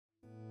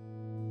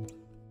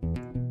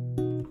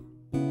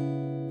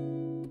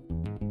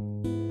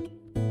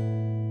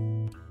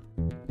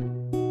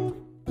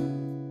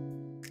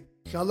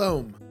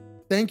Shalom.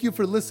 Thank you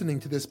for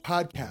listening to this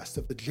podcast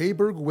of the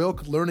Jayberg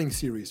Wilk Learning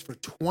Series for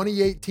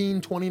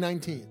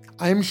 2018-2019.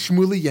 I am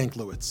Shmuley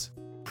Yanklowitz,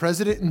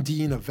 President and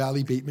Dean of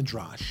Valley Beit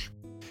Midrash.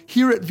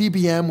 Here at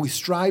VBM, we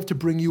strive to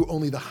bring you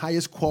only the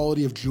highest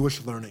quality of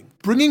Jewish learning,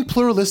 bringing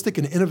pluralistic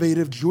and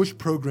innovative Jewish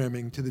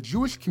programming to the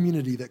Jewish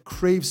community that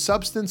craves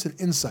substance and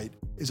insight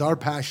is our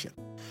passion,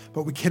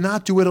 but we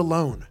cannot do it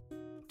alone.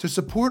 To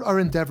support our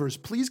endeavors,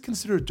 please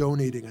consider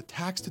donating a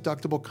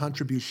tax-deductible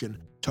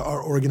contribution to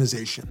our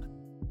organization.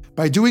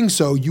 By doing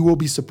so, you will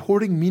be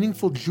supporting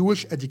meaningful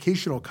Jewish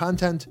educational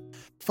content,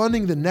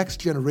 funding the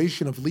next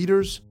generation of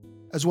leaders,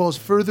 as well as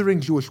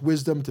furthering Jewish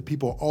wisdom to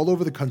people all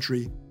over the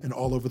country and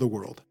all over the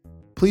world.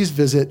 Please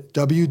visit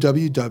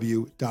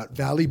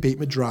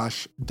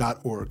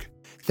www.valleybeitmidrash.org.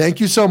 Thank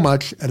you so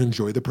much and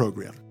enjoy the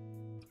program.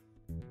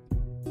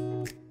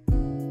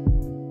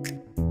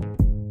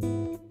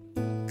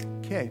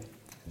 Okay,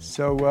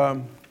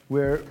 so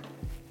we're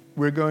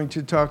going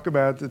to talk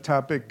about the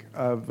topic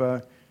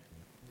of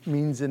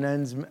means and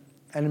ends,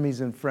 enemies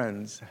and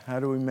friends.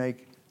 How do we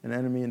make an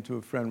enemy into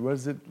a friend? What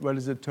is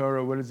the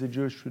Torah, what does the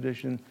Jewish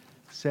tradition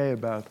say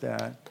about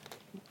that?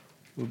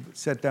 We'll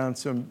set down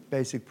some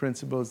basic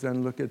principles,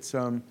 then look at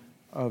some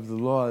of the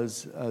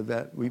laws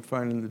that we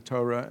find in the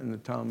Torah and the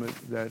Talmud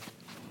that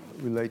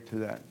relate to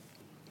that.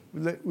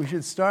 We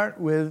should start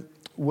with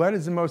what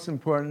is the most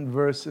important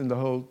verse in the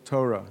whole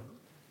Torah.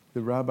 The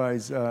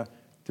rabbis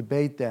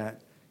debate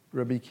that.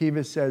 Rabbi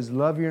Akiva says,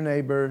 love your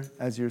neighbor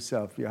as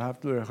yourself.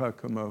 V'ahavta l'recha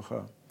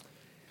kamocha.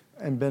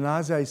 And Ben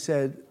Azai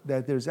said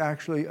that there's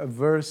actually a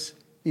verse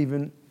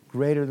even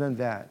greater than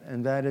that,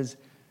 and that is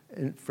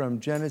from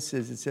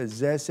Genesis. It says,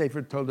 Zeh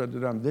Sefer Toldat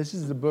Adam. This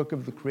is the book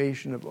of the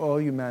creation of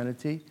all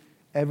humanity.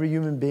 Every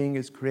human being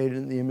is created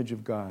in the image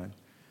of God.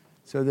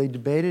 So they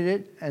debated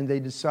it, and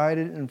they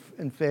decided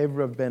in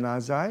favor of Ben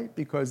Azai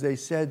because they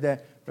said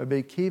that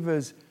Rabbi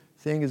Akiva's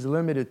thing is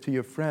limited to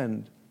your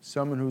friend,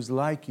 someone who's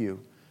like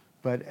you.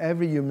 But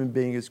every human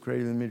being is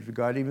created in the image of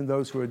God, even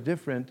those who are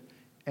different.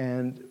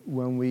 And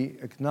when we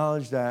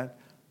acknowledge that,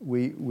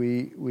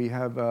 we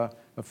have a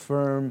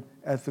firm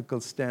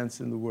ethical stance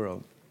in the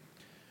world.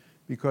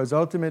 Because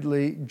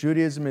ultimately,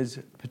 Judaism is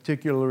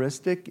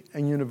particularistic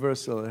and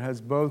universal. It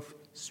has both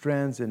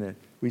strands in it.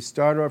 We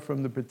start off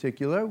from the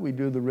particular. We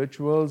do the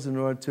rituals in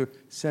order to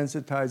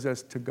sensitize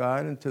us to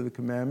God and to the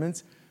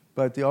commandments.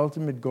 But the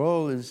ultimate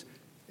goal is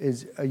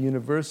a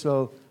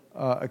universal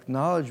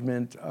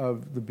acknowledgement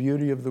of the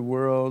beauty of the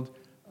world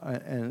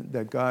and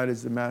that God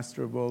is the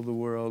master of all the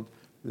world,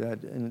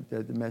 that in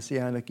the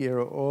Messianic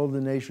era, all the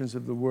nations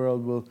of the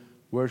world will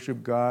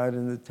worship God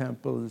in the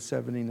temple of the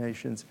 70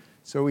 nations.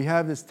 So we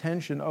have this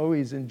tension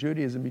always in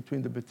Judaism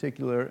between the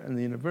particular and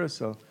the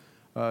universal.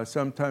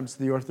 Sometimes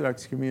the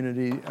Orthodox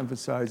community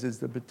emphasizes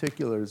the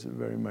particulars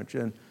very much,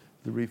 and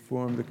the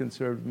Reform, the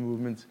conservative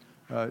movements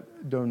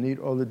don't need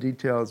all the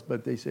details,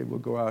 but they say we'll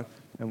go out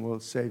and we'll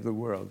save the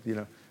world,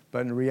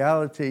 But in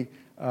reality,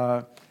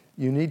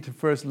 you need to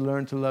first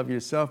learn to love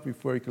yourself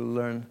before you can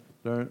learn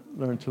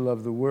to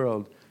love the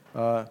world.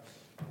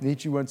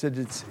 Nietzsche once said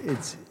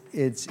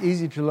it's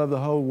easy to love the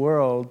whole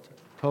world.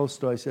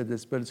 Tolstoy said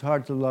this, but it's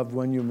hard to love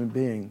one human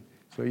being.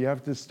 So you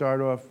have to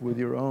start off with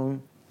your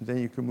own, and then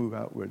you can move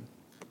outward.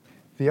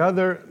 The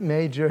other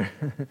major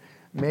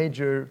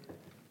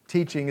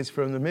teaching is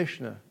from the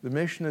Mishnah. The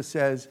Mishnah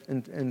says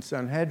in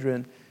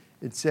Sanhedrin,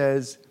 it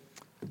says,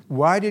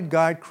 why did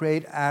God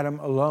create Adam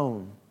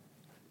alone?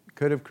 He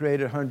could have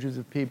created hundreds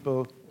of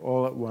people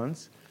all at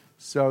once.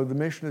 So the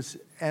Mishnah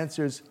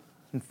answers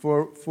in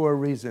four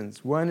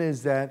reasons. One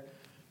is that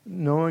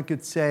no one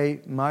could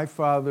say, my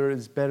father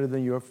is better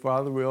than your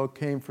father. We all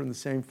came from the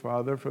same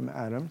father, from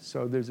Adam,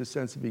 so there's a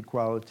sense of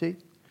equality.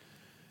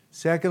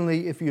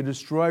 Secondly, if you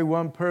destroy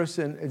one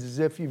person, it's as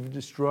if you've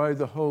destroyed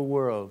the whole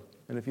world.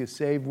 And if you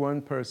save one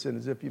person,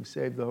 it's as if you've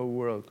saved the whole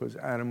world, because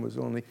Adam was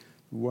only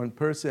one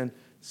person.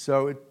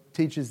 So it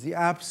teaches the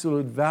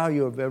absolute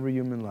value of every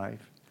human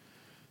life.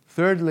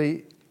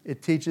 Thirdly,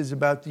 it teaches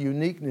about the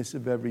uniqueness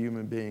of every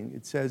human being.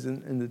 It says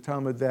in the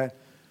Talmud that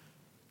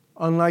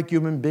unlike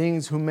human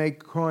beings who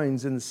make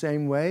coins in the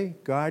same way,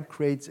 God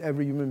creates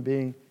every human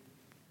being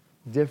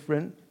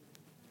different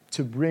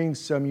to bring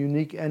some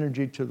unique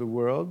energy to the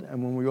world.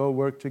 And when we all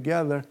work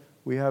together,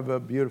 we have a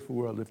beautiful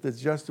world. If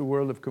there's just a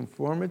world of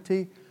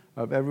conformity,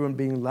 of everyone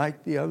being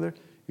like the other,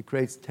 it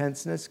creates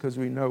tenseness because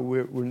we know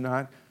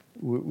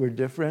we're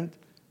different.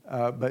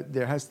 But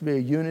there has to be a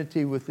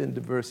unity within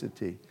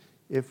diversity.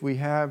 If we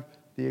have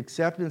the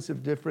acceptance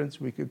of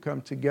difference, we could come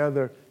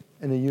together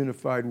in a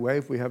unified way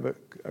if we have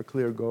a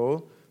clear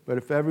goal. But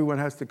if everyone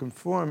has to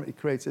conform, it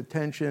creates a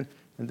tension,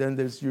 and then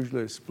there's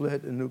usually a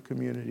split and new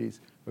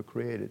communities are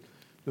created.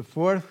 The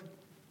fourth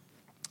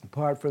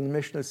part from the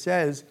Mishnah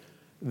says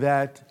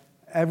that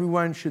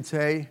everyone should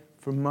say,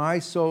 for my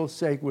soul's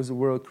sake was the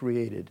world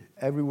created.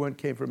 Everyone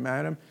came from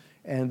Adam,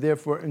 and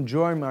therefore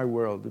enjoy my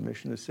world, the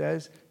Mishnah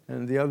says.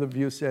 And the other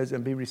view says,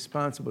 and be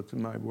responsible to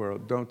my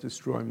world. Don't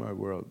destroy my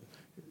world.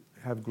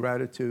 Have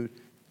gratitude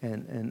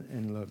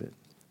and love it.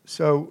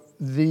 So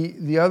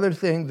the other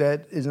thing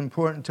that is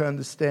important to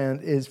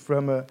understand is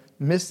from a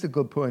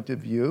mystical point of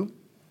view,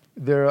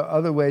 there are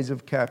other ways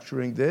of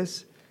capturing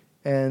this,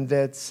 and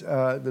that's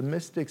the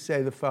mystics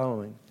say the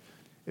following.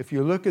 If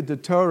you look at the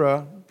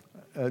Torah,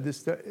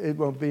 it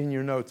won't be in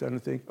your notes, I don't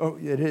think. Oh,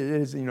 it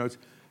is in your notes.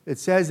 It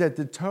says that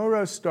the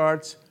Torah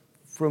starts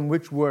from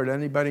which word?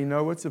 Anybody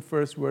know? What's the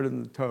first word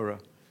in the Torah?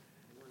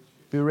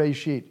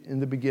 Bereshit,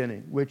 in the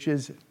beginning, which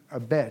is a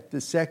bet,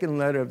 the second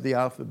letter of the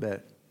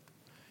alphabet.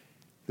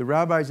 The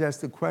rabbis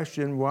asked the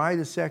question, why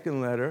the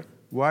second letter?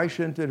 Why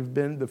shouldn't it have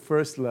been the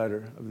first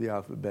letter of the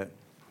alphabet?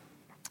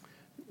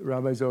 The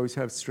rabbis always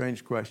have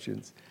strange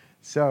questions.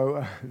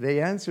 So they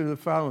answer the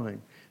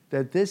following,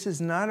 that this is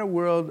not a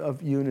world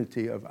of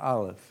unity, of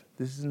Aleph.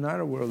 This is not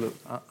a world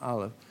of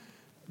Aleph.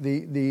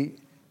 The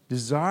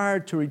desire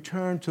to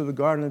return to the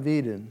Garden of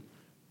Eden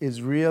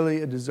is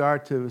really a desire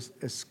to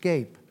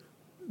escape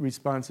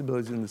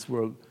responsibilities in this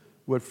world.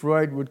 What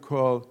Freud would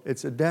call,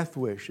 it's a death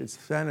wish, it's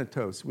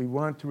thanatos. We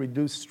want to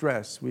reduce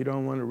stress. We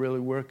don't want to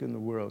really work in the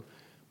world.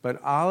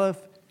 But Aleph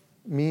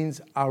means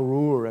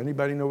arur.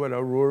 Anybody know what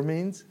arur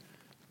means?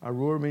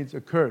 Arur means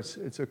a curse.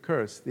 It's a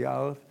curse, the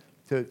Aleph.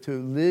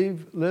 To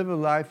live a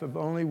life of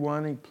only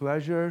wanting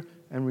pleasure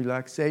and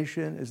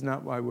relaxation is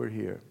not why we're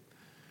here.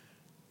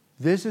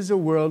 This is a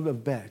world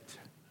of bet.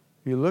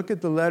 You look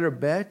at the letter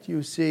bet,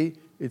 you see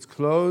it's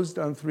closed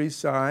on 3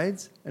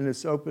 sides and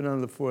it's open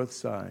on the 4th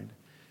side.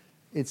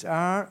 It's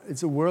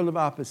a world of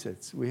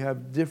opposites. We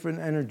have different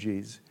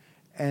energies.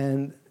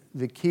 And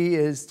the key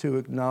is to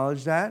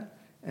acknowledge that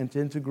and to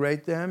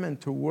integrate them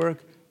and to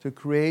work to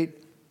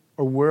create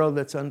a world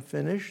that's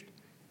unfinished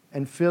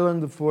and fill in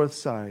the 4th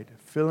side.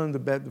 Fill in the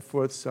bet, the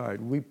 4th side.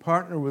 We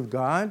partner with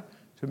God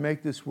to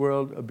make this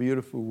world a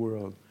beautiful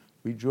world.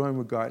 We join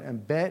with God.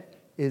 And bet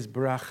is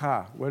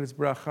bracha. What is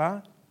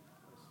bracha?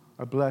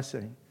 A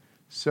blessing.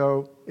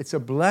 So it's a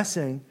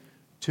blessing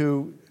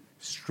to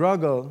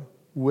struggle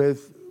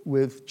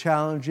with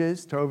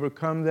challenges, to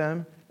overcome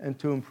them, and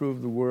to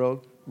improve the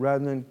world,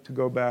 rather than to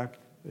go back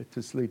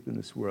to sleep in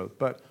this world.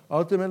 But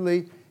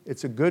ultimately,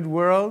 it's a good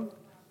world.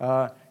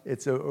 The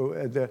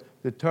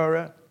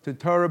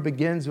Torah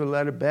begins with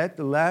letter bet.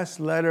 The last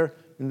letter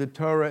in the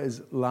Torah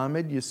is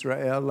Lamed,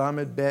 Yisrael.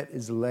 Lamed bet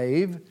is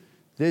Lev,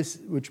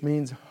 which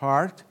means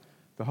heart.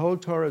 The whole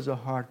Torah is a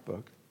heart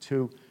book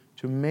to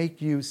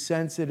make you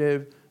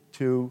sensitive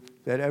to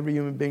that every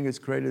human being is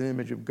created in the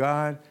image of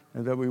God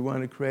and that we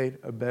want to create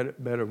a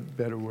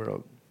better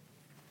world.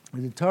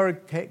 And the Torah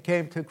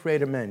came to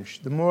create a mensch.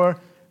 The more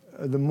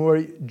of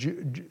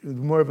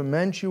a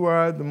mensch you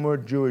are, the more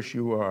Jewish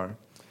you are.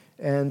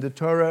 And the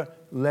Torah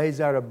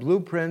lays out a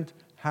blueprint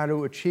how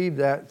to achieve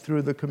that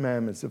through the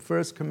commandments. The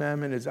first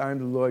commandment is, I am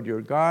the Lord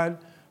your God,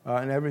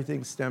 and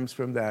everything stems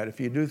from that. If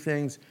you do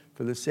things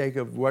for the sake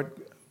of what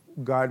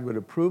God would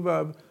approve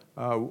of,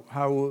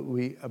 how will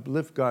we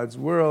uplift God's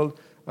world,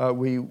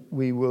 we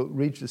will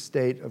reach a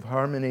state of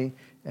harmony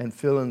and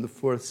fill in the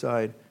 4th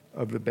side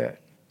of the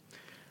bet.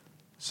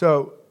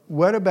 So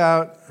what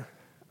about,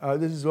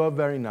 this is all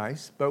very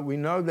nice, but we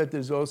know that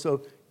there's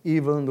also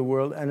evil in the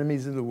world,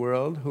 enemies in the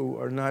world who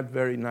are not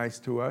very nice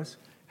to us.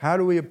 How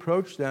do we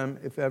approach them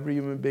if every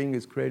human being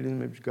is created in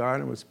the image of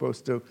God and we're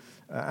supposed to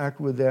act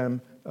with them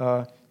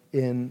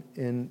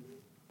in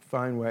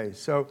fine ways?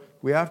 So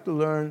we have to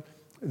learn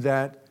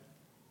that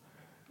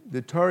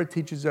the Torah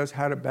teaches us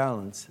how to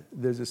balance.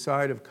 There's a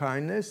side of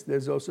kindness.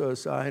 There's also a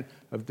side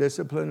of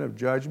discipline, of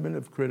judgment,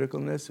 of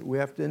criticalness. We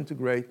have to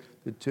integrate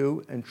the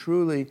two and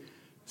truly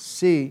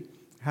see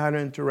how to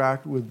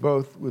interact with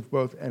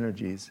both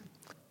energies.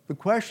 The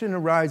question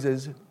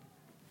arises,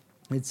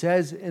 it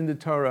says in the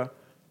Torah,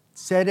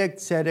 Tzedek,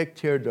 tzedek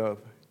tirdov,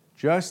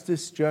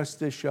 justice,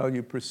 justice shall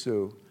you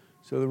pursue.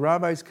 So the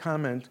rabbis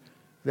comment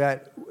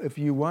that if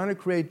you want to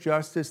create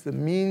justice, the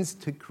means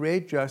to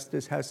create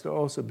justice has to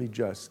also be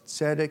just.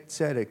 Tzedek,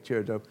 tzedek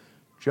tirdov,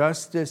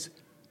 justice,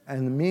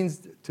 and the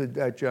means to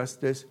that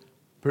justice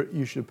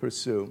you should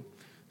pursue.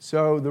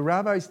 So the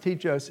rabbis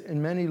teach us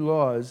in many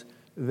laws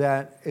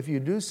that if you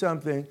do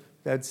something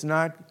that's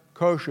not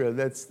kosher,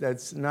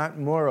 that's not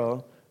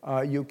moral,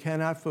 you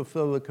cannot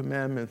fulfill the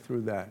commandment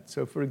through that.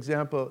 So, for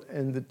example,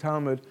 in the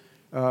Talmud,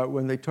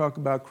 when they talk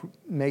about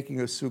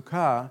making a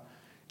sukkah,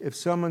 if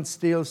someone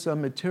steals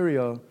some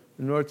material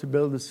in order to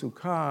build a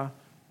sukkah,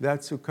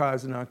 that sukkah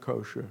is not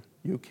kosher.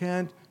 You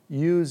can't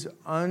use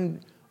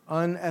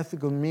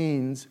unethical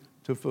means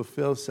to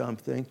fulfill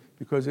something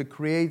because it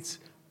creates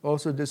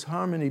also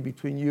disharmony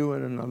between you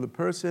and another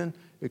person.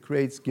 It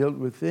creates guilt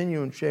within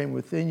you and shame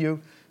within you.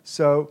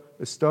 So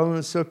a stolen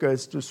sukkah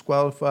is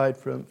disqualified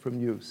from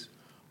use.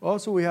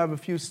 Also, we have a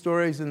few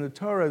stories in the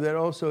Torah that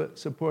also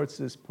supports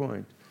this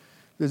point.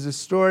 There's a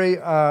story,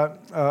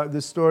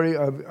 the story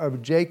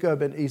of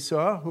Jacob and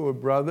Esau, who were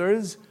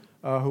brothers,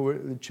 who were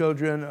the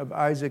children of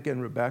Isaac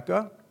and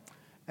Rebekah.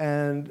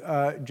 And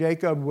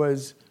Jacob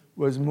was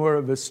more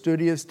of a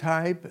studious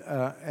type,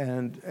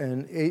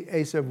 and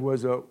Esau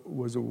was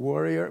a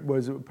warrior,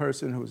 was a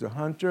person who was a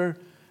hunter.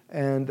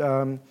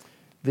 And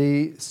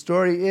the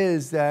story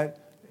is that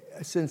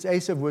since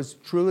Esav was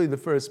truly the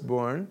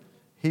firstborn,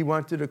 he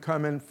wanted to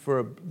come in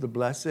for the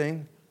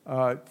blessing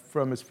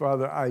from his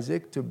father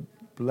Isaac to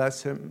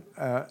bless him,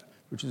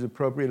 which is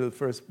appropriate to the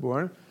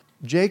firstborn.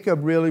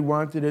 Jacob really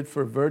wanted it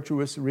for a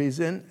virtuous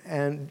reason,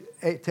 and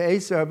to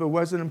Esav it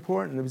wasn't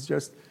important. It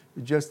was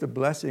just a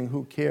blessing.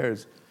 Who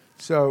cares?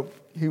 So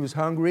he was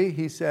hungry.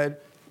 He said,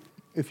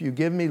 if you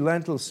give me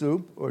lentil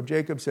soup, or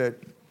Jacob said,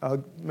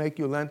 I'll make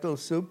you lentil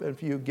soup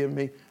if you give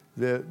me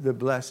the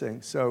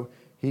blessing. So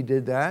he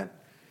did that.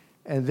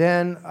 And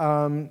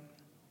then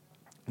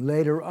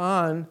later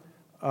on,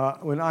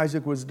 when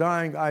Isaac was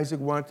dying, Isaac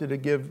wanted to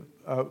give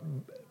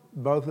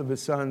both of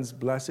his sons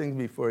blessings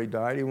before he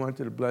died. He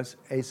wanted to bless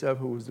Esav,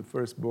 who was the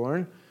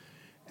firstborn.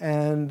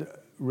 And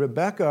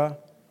Rebekah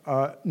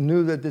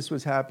knew that this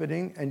was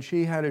happening, and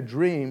she had a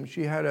dream.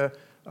 She had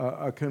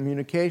a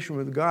communication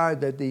with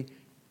God that the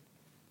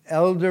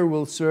elder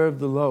will serve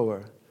the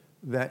lower,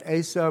 that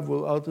Esav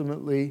will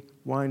ultimately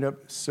wind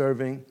up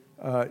serving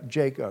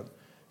Jacob.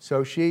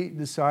 So she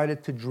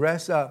decided to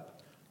dress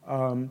up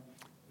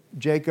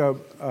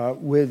Jacob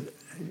with,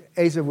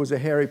 Esav was a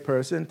hairy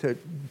person, to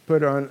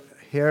put on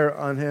hair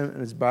on him and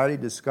his body,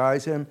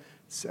 disguise him,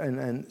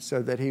 and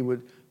so that he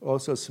would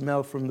also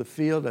smell from the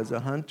field as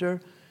a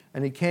hunter.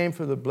 And he came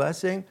for the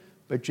blessing,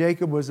 but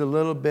Jacob was a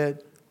little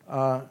bit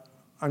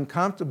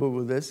uncomfortable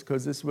with this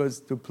because this was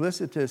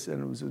duplicitous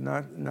and it was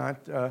not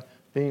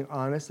being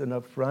honest and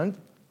upfront.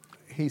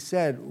 He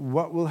said,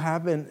 what will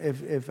happen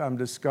if I'm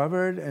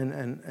discovered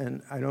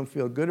and I don't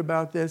feel good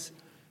about this?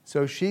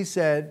 So she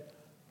said,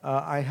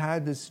 I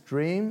had this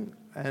dream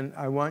and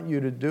I want you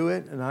to do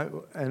it,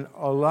 and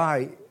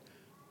Allah,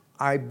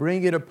 I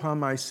bring it upon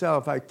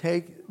myself. I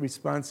take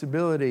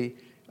responsibility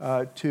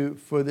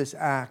for this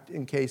act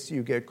in case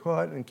you get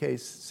caught, in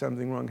case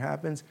something wrong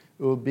happens.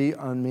 It will be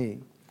on me.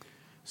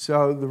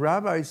 So the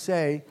rabbis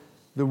say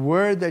the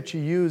word that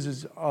you use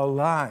is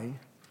olai.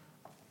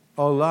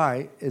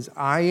 Olai is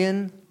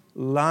ayin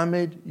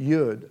lamed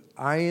yud.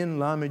 Ayin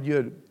lamed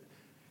yud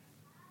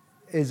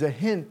is a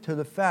hint to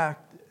the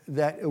fact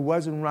that it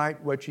wasn't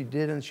right what she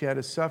did and she had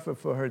to suffer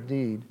for her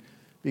deed.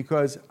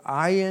 Because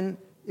ayin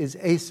is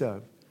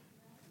Esav.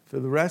 For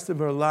the rest of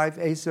her life,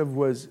 Esav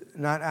was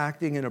not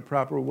acting in a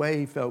proper way.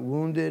 He felt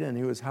wounded and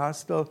he was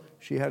hostile.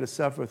 She had to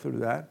suffer through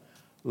that.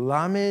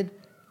 Lamed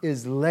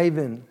is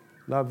Lavan,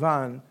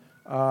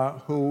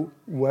 who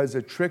was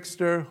a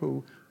trickster,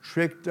 who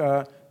tricked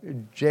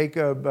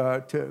Jacob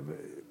at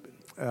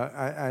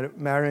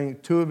marrying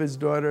two of his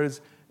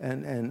daughters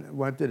and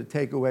wanted to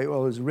take away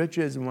all his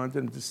riches and wanted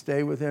him to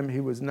stay with him.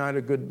 He was not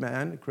a good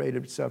man,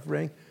 created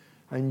suffering.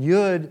 And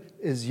Yud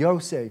is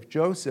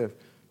Joseph,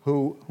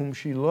 whom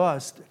she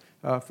lost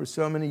for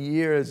so many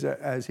years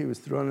as he was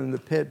thrown in the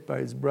pit by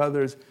his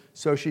brothers.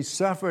 So she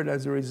suffered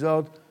as a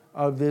result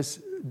of this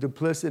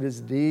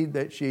duplicitous deed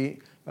that she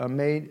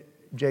made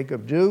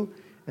Jacob do.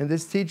 And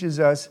this teaches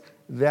us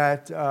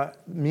that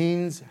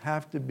means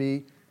have to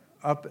be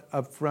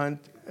up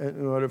front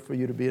in order for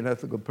you to be an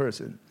ethical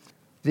person.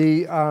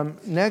 The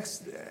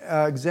next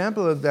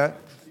example of that,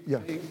 yeah.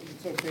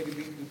 It's okay to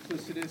be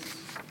duplicitous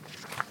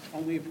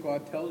only if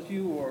God tells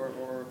you,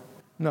 or?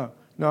 No,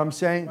 I'm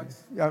saying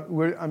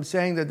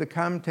that the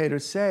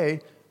commentators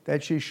say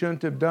that she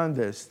shouldn't have done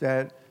this,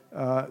 that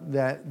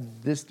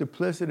this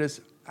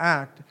duplicitous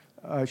act,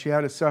 she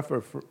had to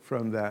suffer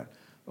from that.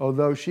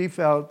 Although she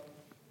felt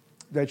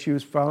that she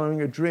was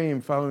following a dream,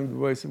 following the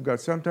voice of God.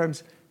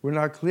 Sometimes we're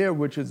not clear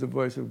which is the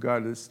voice of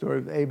God. The story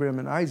of Abraham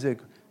and Isaac,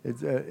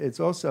 it's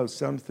also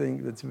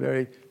something that's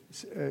very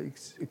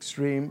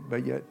extreme,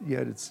 but yet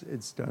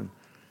it's done.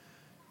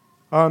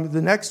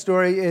 The next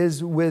story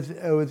is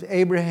with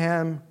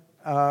Abraham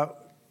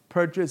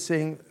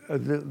purchasing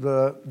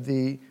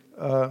the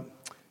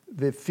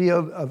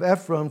field of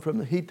Ephron from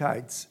the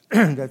Hittites.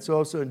 That's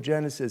also in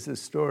Genesis,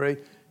 this story.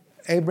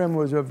 Abraham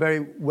was a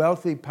very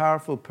wealthy,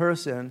 powerful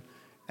person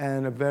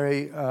and a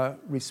very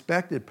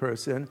respected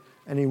person,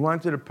 and he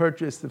wanted to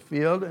purchase the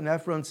field, and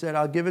Ephron said,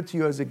 I'll give it to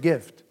you as a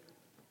gift.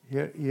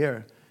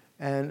 Here.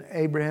 And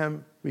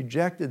Abraham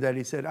rejected that.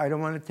 He said, I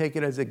don't want to take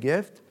it as a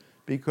gift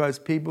because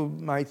people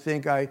might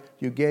think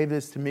you gave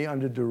this to me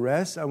under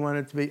duress. I want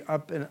it to be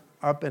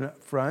up and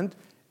front.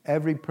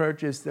 Every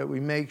purchase that we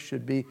make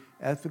should be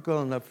ethical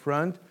and up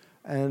front.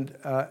 And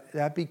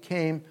that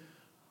became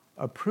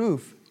a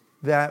proof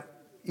that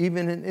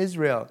even in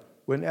Israel,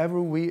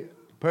 whenever we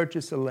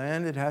purchase a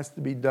land, it has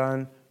to be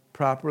done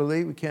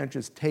properly. We can't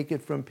just take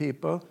it from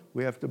people.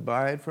 We have to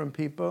buy it from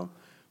people.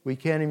 We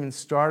can't even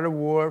start a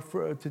war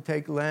to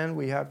take land.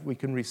 We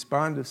can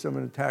respond if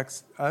someone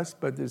attacks us,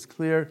 but there's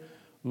clear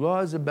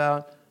laws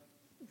about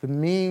the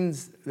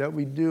means that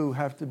we do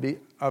have to be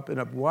up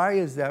and up. Why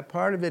is that?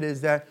 Part of it is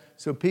that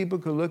so people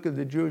could look at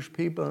the Jewish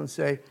people and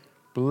say,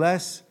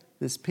 bless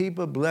this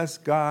people, bless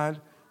God.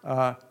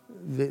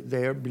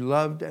 They are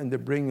beloved and they're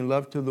bringing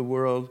love to the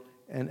world,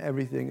 and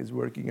everything is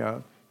working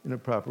out in a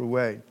proper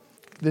way.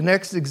 The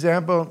next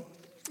example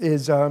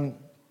is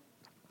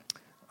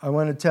I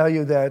want to tell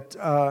you that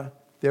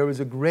there was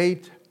a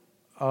great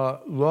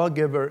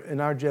lawgiver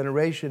in our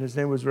generation. His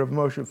name was Rav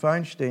Moshe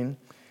Feinstein,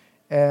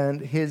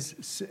 and his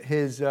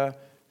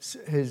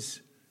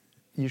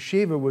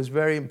yeshiva was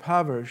very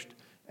impoverished,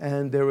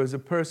 and there was a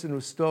person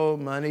who stole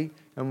money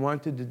and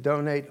wanted to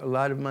donate a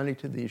lot of money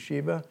to the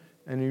yeshiva,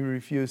 and he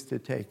refused to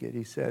take it.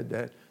 He said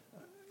that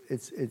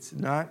it's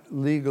not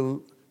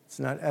legal, it's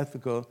not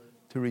ethical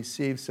to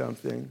receive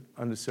something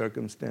under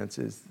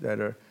circumstances that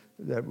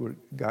were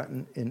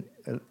gotten in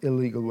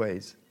illegal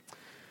ways.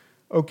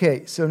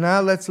 Okay, so now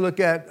let's look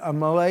at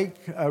Amalek,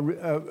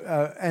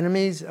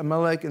 enemies,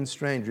 Amalek, and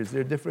strangers.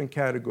 They're different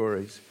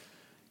categories.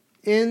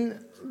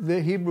 In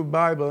the Hebrew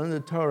Bible, in the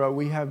Torah,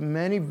 we have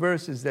many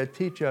verses that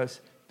teach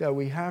us that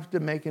we have to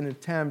make an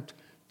attempt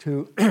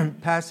to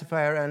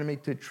pacify our enemy,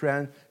 to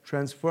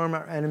transform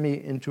our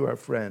enemy into our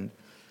friend.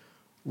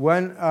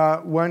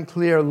 One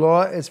clear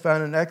law is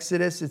found in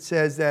Exodus. It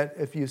says that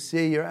if you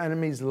see your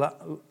enemy's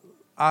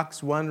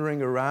ox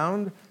wandering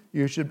around,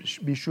 you should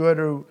be sure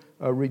to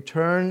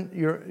return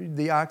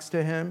the ox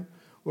to him.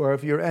 Or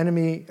if your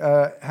enemy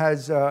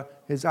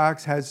his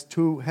ox has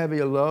too heavy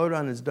a load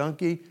on his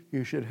donkey,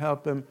 you should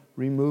help him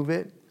remove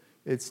it.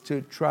 It's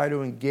to try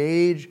to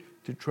engage,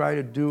 to try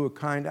to do a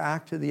kind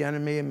act to the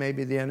enemy, and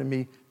maybe the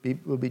enemy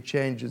will be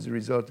changed as a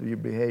result of your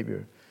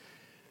behavior.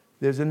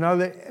 There's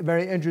another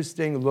very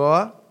interesting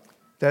law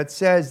that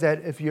says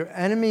that if your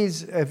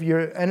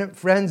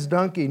friend's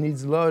donkey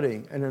needs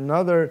loading and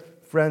another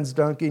friend's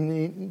donkey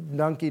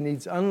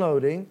needs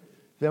unloading,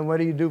 then what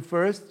do you do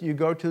first? You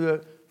go to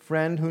the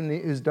friend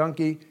whose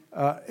donkey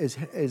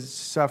is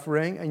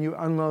suffering, and you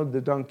unload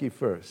the donkey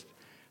first.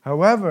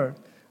 However,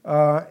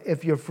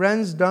 if your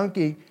friend's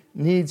donkey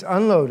needs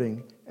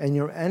unloading and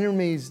your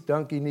enemy's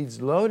donkey needs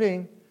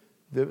loading,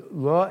 the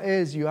law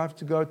is you have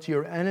to go to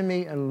your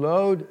enemy and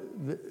load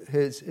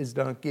his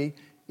donkey,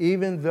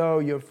 even though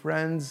your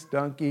friend's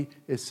donkey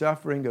is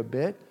suffering a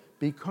bit,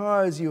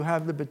 because you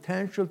have the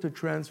potential to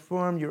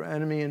transform your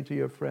enemy into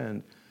your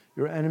friend.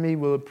 Your enemy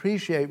will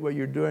appreciate what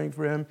you're doing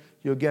for him.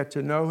 You'll get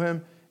to know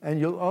him. And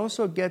you'll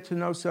also get to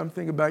know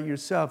something about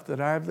yourself,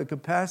 that I have the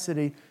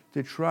capacity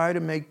to try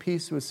to make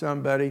peace with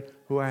somebody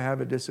who I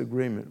have a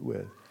disagreement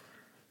with.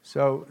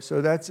 So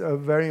that's a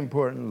very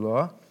important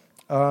law.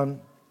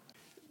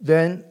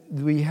 Then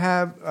we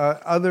have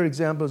other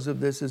examples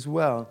of this as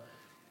well.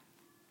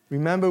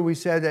 Remember, we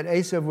said that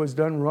Esau was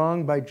done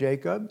wrong by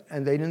Jacob,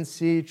 and they didn't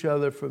see each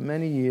other for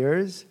many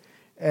years.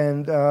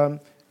 And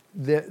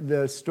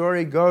the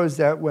story goes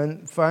that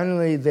when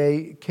finally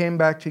they came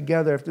back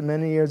together after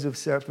many years of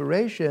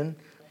separation,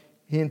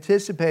 he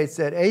anticipates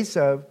that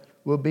Esau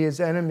will be his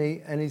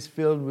enemy, and he's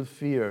filled with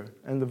fear.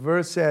 And the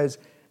verse says,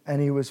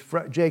 and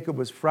Jacob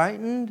was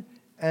frightened,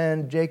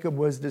 and Jacob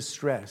was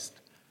distressed.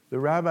 The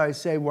rabbis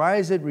say, why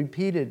is it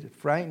repeated,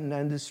 frightened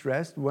and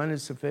distressed? One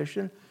is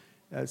sufficient.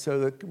 So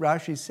the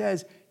Rashi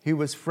says, he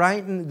was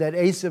frightened that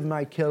Esau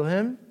might kill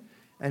him,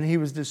 and he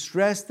was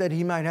distressed that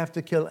he might have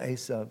to kill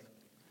Esau.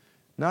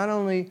 Not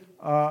only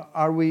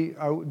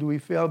do we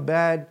feel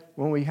bad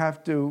when we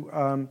have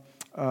to,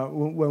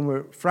 when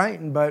we're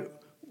frightened,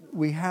 but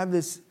we have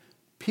this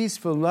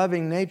peaceful,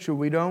 loving nature.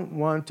 We don't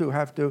want to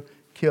have to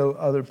kill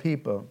other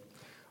people.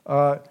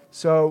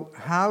 So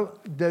how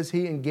does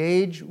he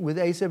engage with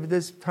Esau at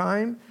this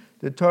time?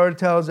 The Torah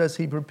tells us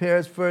he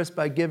prepares first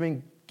by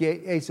giving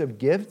Esau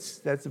gifts.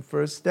 That's the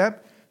first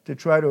step, to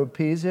try to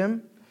appease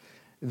him.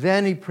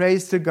 Then he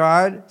prays to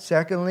God,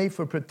 secondly,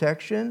 for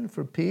protection,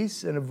 for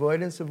peace and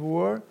avoidance of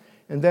war.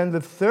 And then the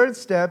third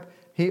step,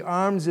 he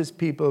arms his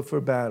people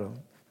for battle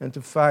and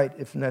to fight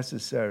if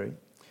necessary.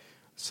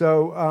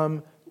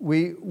 So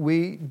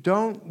we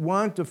don't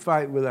want to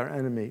fight with our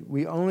enemy.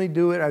 We only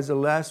do it as a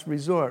last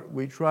resort.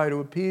 We try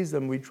to appease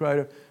them. We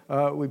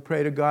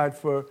pray to God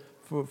for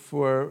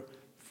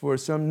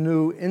some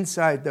new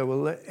insight that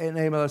will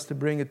enable us to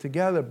bring it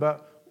together.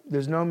 But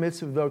there's no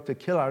mitzvah, though, to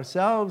kill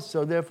ourselves,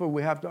 so therefore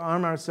we have to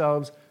arm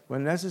ourselves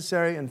when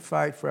necessary and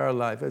fight for our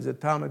life. As the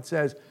Talmud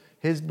says,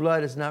 his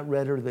blood is not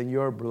redder than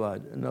your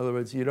blood. In other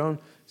words, you don't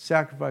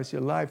sacrifice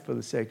your life for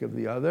the sake of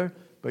the other,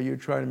 but you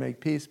try to make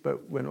peace.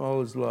 But when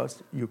all is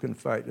lost, you can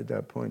fight at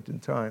that point in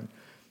time.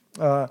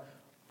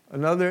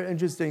 Another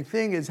interesting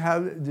thing is how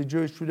the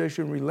Jewish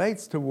tradition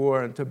relates to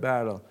war and to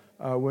battle.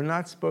 We're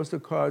not supposed to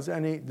cause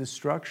any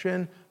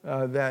destruction.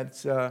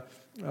 For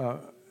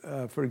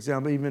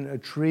example, even a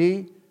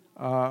tree,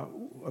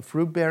 a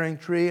fruit-bearing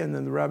tree, and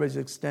then the rabbis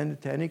extend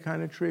it to any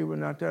kind of tree. We're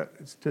not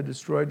to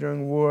destroy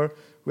during war.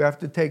 We have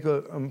to take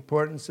the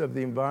importance of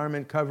the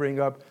environment, covering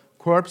up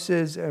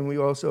corpses, and we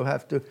also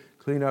have to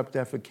clean up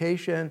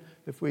defecation.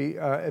 If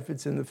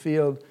it's in the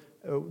field,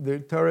 the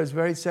Torah is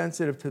very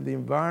sensitive to the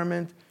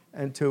environment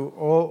and to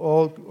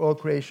all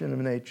creation of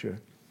nature.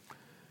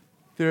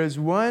 There is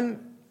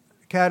one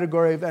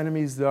category of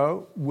enemies,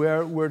 though,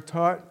 where we're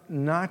taught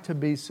not to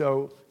be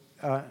so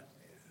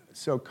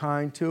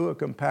kind to or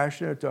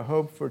compassionate, to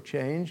hope for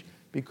change,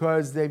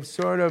 because they've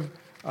sort of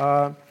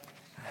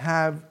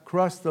have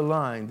crossed the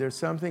line. There's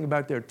something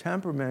about their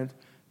temperament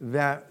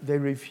that they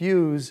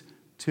refuse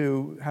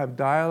to have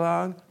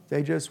dialogue.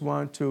 They just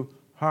want to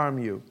harm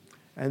you.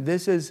 And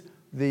this is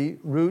the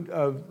root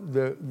of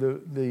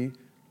the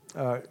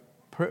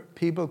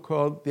people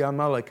called the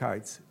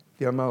Amalekites,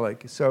 the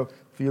Amalek. So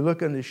if you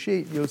look on the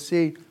sheet, you'll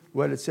see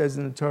what it says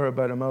in the Torah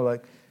about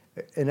Amalek.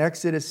 In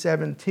Exodus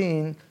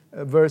 17,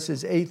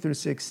 verses 8 through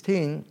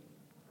 16,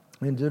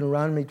 in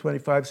Deuteronomy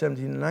 25,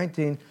 17 and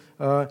 19,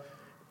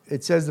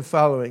 it says the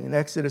following, in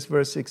Exodus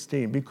verse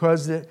 16,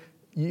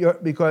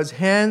 because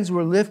hands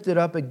were lifted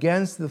up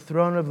against the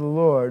throne of the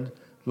Lord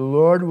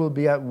will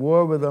be at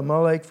war with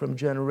Amalek from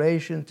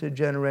generation to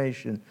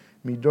generation,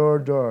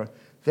 midor dor.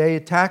 They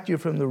attacked you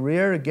from the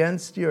rear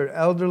against your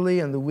elderly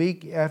and the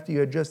weak after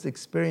you had just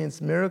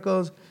experienced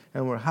miracles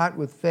and were hot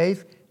with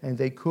faith, and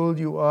they cooled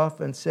you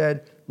off and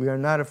said, we are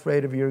not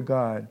afraid of your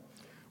God.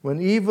 When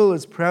evil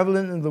is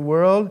prevalent in the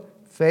world,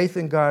 faith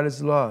in God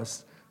is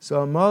lost.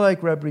 So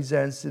Amalek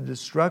represents the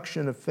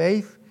destruction of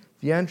faith,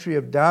 the entry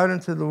of doubt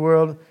into the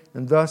world,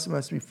 and thus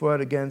must be fought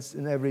against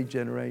in every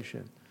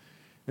generation.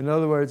 In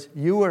other words,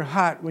 you were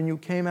hot when you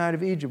came out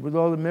of Egypt with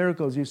all the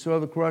miracles. You saw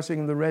the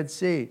crossing of the Red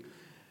Sea.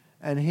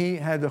 And he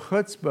had the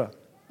chutzpah,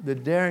 the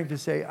daring to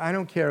say, I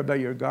don't care about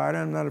your God.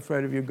 I'm not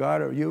afraid of your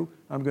God or you.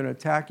 I'm going to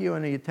attack you.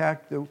 And he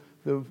attacked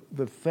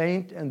the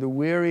faint and the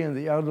weary and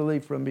the elderly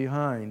from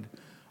behind.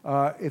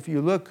 If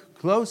you look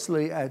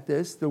closely at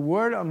this, the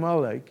word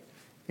Amalek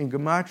in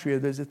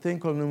Gematria, there's a thing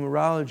called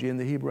numerology in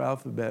the Hebrew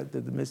alphabet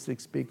that the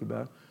mystics speak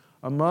about.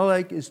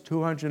 Amalek is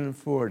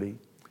 240.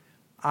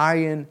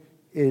 Ayin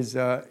is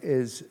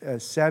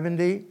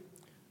 70.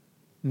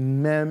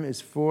 Mem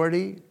is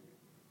 40.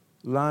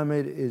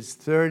 Lamed is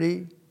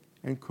 30.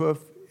 And Kuf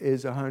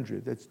is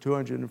 100. That's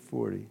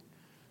 240.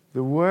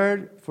 The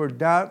word for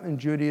doubt in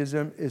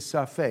Judaism is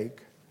safek.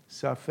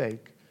 Safek.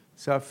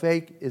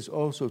 Safek is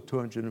also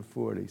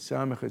 240.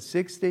 Samach is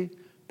 60.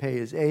 Pei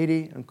is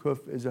 80. And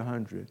Kuf is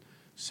 100.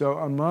 So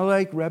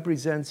Amalek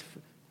represents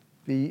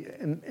the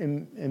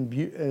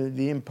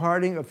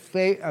imparting of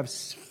faith, of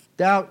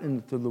doubt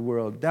into the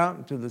world, doubt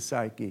into the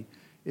psyche.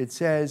 It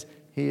says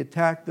he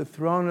attacked the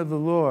throne of the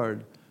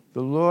Lord.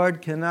 The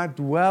Lord cannot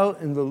dwell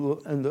in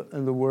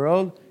the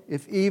world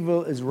if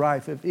evil is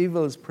rife, if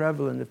evil is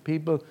prevalent, if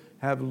people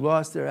have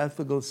lost their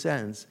ethical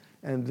sense.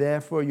 And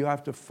therefore you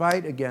have to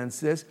fight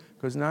against this,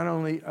 because not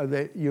only are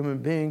the human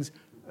beings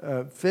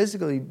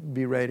physically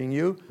berating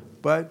you,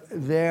 but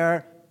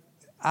they're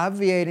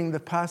obviating the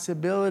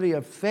possibility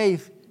of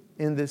faith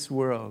in this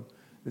world.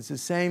 It's the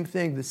same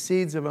thing, the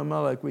seeds of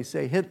Amalek. We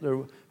say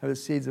Hitler have the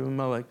seeds of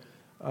Amalek.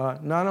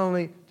 Not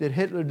only did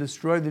Hitler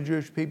destroy the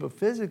Jewish people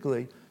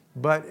physically,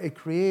 but it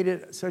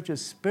created such a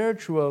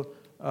spiritual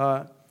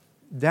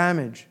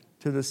damage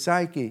to the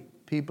psyche.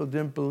 People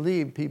didn't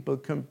believe, people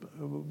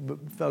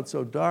felt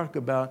so dark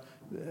about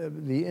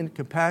the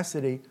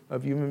incapacity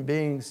of human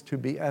beings to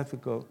be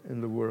ethical in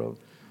the world.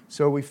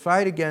 So we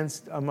fight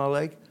against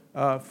Amalek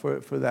for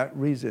that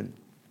reason.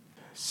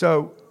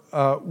 So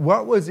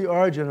what was the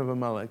origin of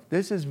Amalek?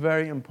 This is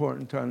very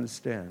important to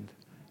understand.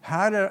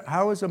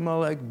 How was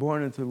Amalek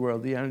born into the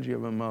world, the energy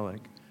of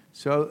Amalek?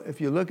 So if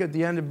you look at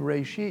the end of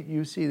Bereshit,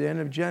 you see the end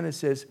of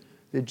Genesis,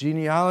 the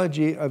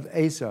genealogy of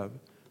Esav.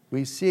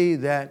 We see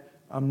that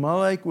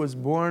Amalek was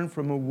born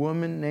from a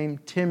woman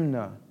named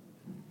Timnah.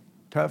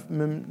 Taf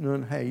Mim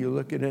Nun Hey. You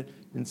look at it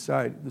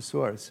inside the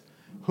source.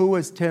 Who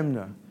was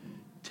Timnah?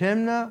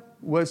 Timnah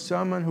was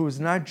someone who was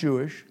not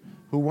Jewish,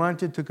 who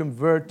wanted to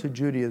convert to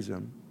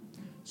Judaism.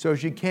 So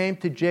she came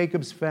to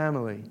Jacob's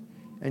family,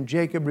 and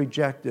Jacob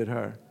rejected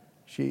her.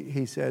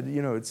 He said,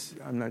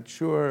 I'm not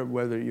sure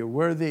whether you're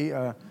worthy.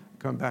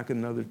 Come back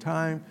another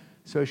time.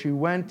 So she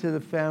went to the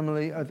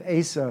family of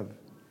Esav,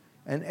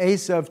 and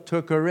Esav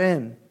took her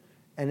in.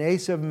 And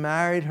Esav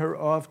married her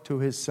off to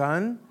his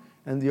son,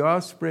 and the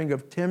offspring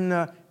of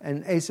Timnah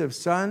and Esav's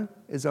son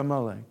is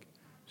Amalek.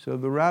 So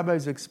the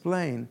rabbis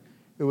explain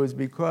it was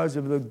because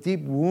of the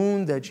deep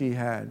wound that she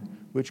had,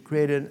 which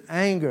created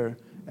anger,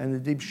 and the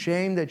deep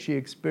shame that she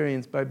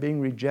experienced by being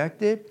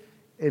rejected.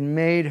 It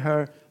made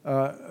her,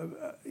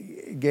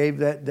 gave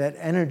that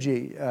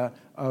energy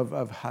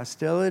of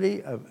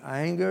hostility, of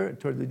anger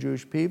toward the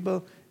Jewish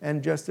people,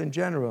 and just in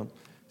general.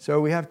 So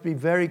we have to be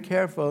very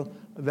careful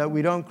that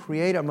we don't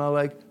create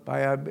Amalek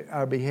by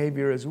our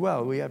behavior as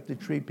well. We have to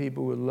treat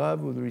people with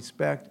love, with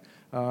respect,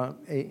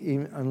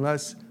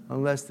 unless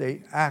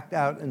they act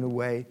out in a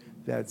way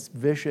that's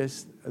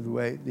vicious, the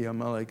way the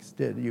Amaleks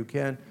did. You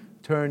can't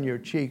turn your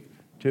cheek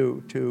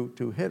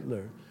to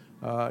Hitler.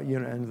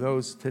 And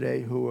those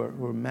today who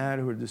are mad,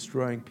 who are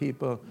destroying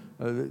people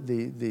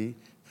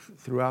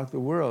throughout the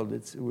world.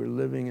 We're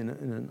living in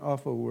an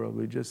awful world.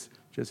 We just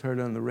heard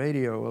on the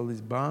radio all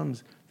these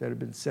bombs that have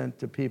been sent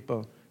to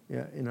people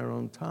in our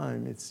own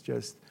time. It's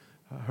just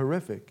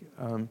horrific.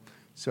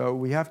 So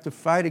we have to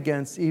fight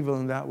against evil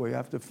in that way. We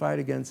have to fight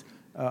against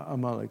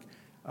Amalek.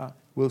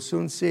 We'll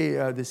soon see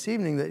this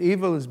evening that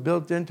evil is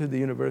built into the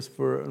universe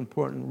for an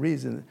important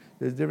reason.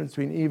 There's a difference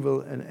between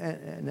evil and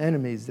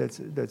enemies. That's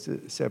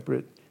a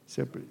separate.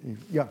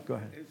 Yeah, go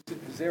ahead.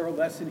 Is there a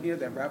lesson here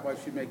that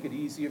rabbis should make it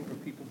easier for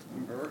people to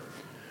convert?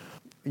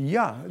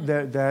 Yeah,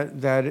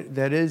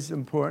 that is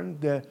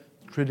important. The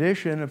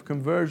tradition of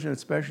conversion,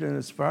 especially in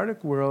the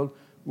Sephardic world,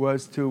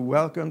 was to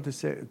welcome,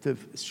 to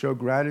show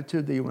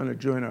gratitude that you want to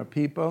join our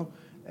people,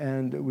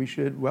 and we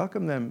should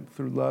welcome them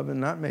through love and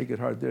not make it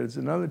hard. There's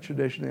another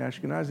tradition, the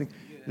Ashkenazi,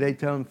 they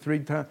tell them 3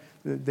 times,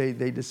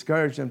 they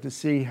discourage them to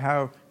see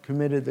how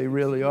committed they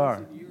really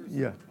are.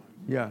 Yeah.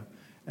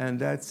 And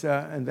that's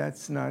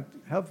not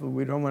helpful.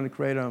 We don't want to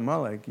create a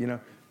Amalek,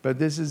 But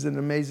this is an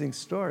amazing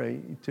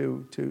story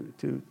to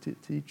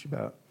teach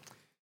about.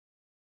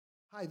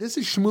 Hi, this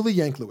is Shmuley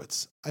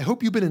Yanklowitz. I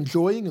hope you've been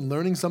enjoying and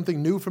learning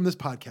something new from this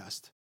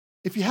podcast.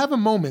 If you have a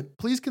moment,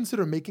 please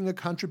consider making a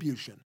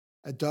contribution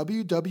at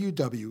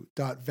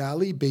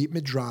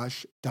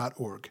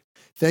www.valleybeitmidrash.org.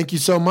 Thank you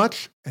so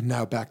much, and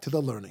now back to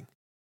the learning.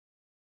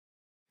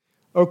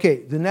 Okay,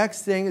 the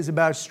next thing is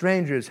about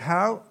strangers.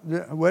 How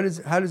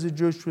does the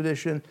Jewish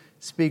tradition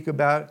speak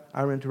about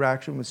our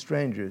interaction with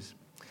strangers?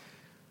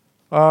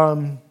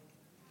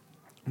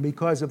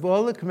 Because of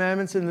all the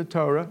commandments in the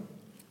Torah,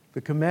 the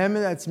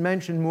commandment that's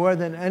mentioned more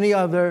than any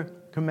other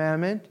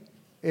commandment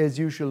is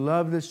you shall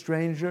love the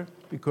stranger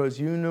because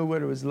you knew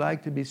what it was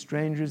like to be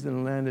strangers in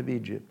the land of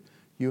Egypt.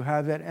 You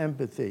have that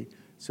empathy.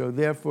 So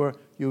therefore,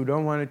 you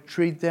don't want to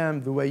treat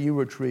them the way you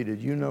were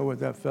treated. You know what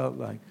that felt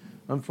like.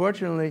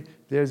 Unfortunately,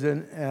 there's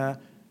an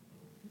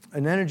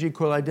energy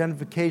called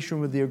identification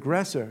with the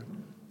aggressor.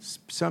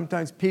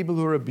 Sometimes people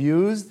who are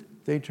abused,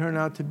 they turn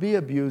out to be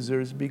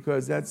abusers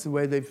because that's the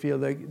way they feel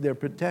like they're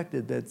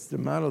protected. That's the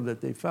model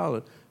that they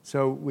followed.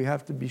 So we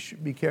have to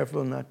be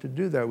careful not to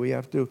do that. We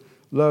have to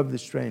love the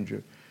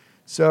stranger.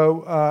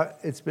 So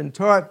it's been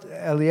taught,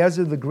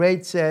 Eliezer the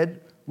Great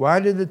said,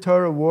 why did the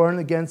Torah warn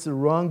against the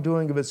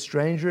wrongdoing of a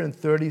stranger in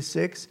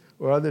 36,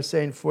 or others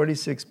say in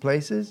 46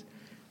 places?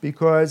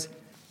 Because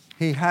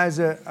he has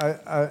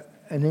an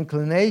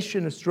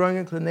inclination, a strong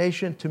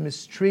inclination to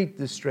mistreat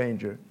the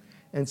stranger.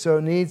 And so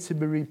it needs to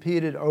be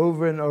repeated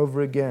over and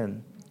over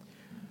again.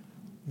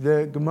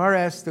 The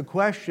Gemara asks the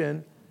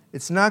question,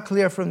 it's not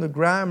clear from the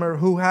grammar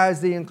who has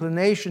the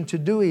inclination to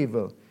do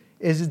evil.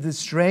 Is it the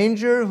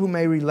stranger who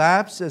may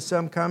relapse, as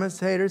some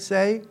commentators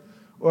say,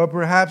 or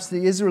perhaps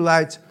the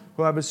Israelites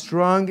who have a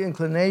strong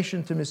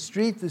inclination to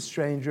mistreat the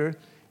stranger,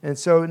 and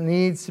so it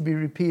needs to be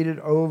repeated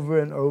over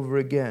and over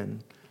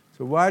again.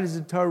 So why does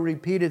the Torah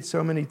repeat it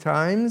so many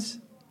times?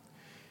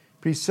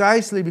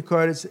 Precisely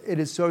because it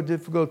is so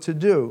difficult to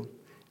do,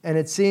 and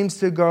it seems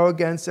to go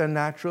against our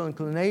natural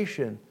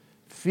inclination,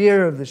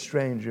 fear of the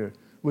stranger,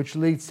 which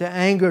leads to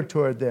anger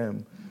toward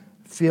them,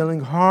 feeling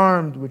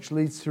harmed, which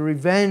leads to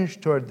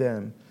revenge toward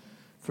them.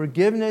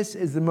 Forgiveness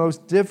is the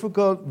most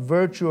difficult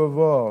virtue of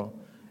all,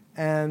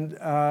 and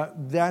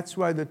that's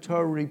why the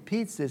Torah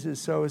repeats this.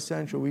 Is so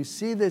essential. We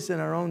see this in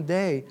our own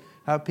day,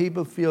 how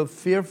people feel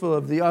fearful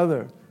of the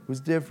other who's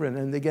different,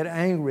 and they get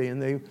angry,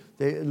 and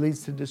it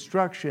leads to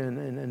destruction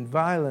and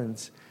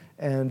violence,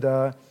 and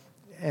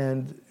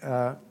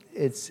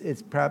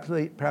it's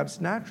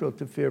perhaps natural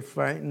to feel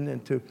frightened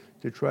and to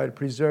try to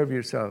preserve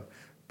yourself.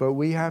 But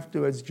we have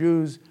to, as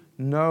Jews,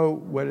 know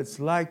what it's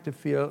like to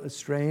feel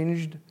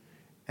estranged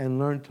and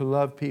learn to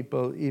love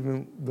people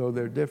even though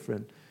they're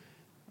different.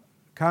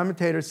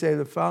 Commentators say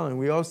the following: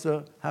 we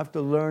also have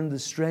to learn the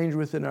strange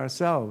within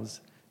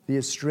ourselves, the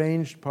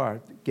estranged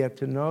part, get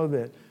to know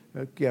that,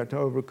 get to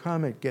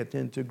overcome it, get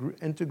to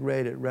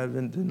integrate it rather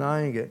than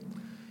denying it.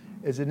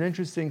 It's an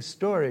interesting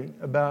story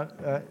about,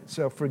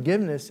 so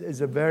forgiveness is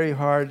a very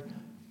hard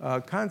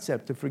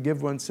concept, to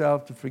forgive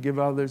oneself, to forgive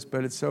others,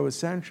 but it's so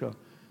essential.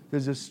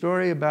 There's a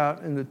story in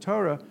the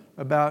Torah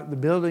about the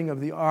building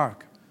of the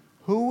ark.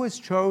 Who was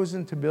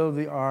chosen to build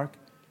the ark?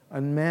 A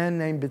man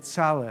named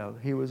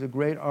Bezalel. He was a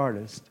great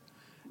artist.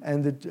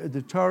 And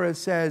the Torah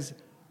says,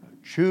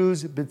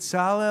 choose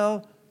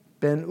Bezalel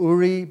ben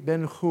Uri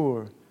ben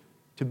Hur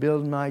to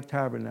build my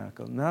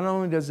tabernacle. Not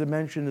only does it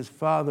mention his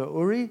father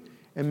Uri,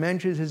 it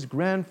mentions his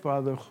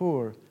grandfather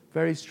Hur.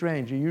 Very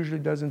strange. It usually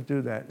doesn't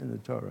do that in the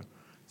Torah.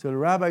 So the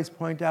rabbis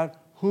point out,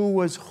 who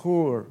was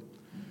Hur?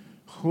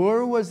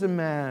 Hur was the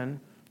man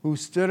who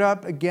stood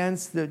up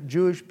against the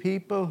Jewish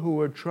people who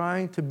were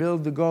trying to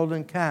build the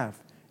golden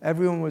calf.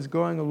 Everyone was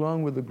going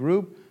along with the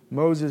group.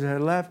 Moses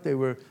had left. They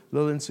were a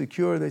little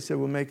insecure. They said,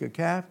 we'll make a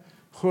calf.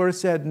 Hur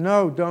said,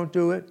 no, don't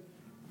do it.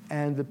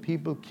 And the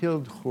people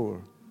killed Hur.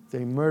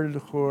 They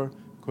murdered Hur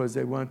because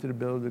they wanted to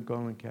build the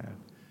golden calf.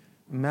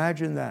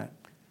 Imagine that.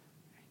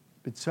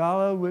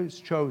 Bezalel was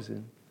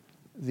chosen,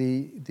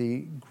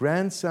 the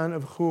grandson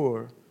of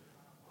Hur,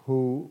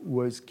 who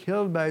was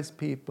killed by his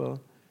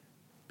people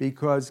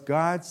because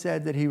God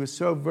said that he was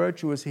so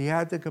virtuous, he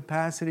had the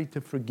capacity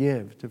to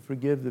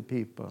forgive the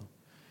people.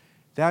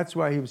 That's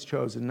why he was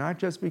chosen, not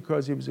just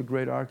because he was a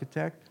great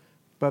architect,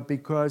 but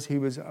because he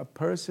was a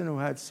person who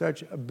had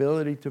such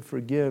ability to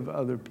forgive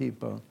other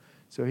people.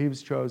 So he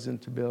was chosen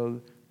to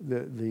build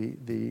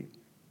the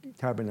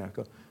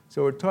tabernacle.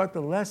 So we're taught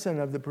the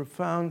lesson of the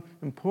profound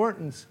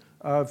importance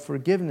of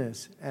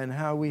forgiveness and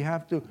how we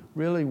have to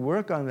really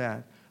work on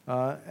that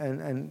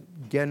and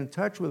get in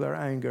touch with our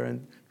anger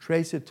and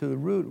trace it to the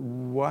root.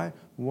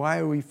 Why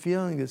are we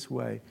feeling this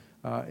way?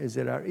 Is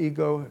it our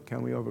ego?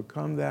 Can we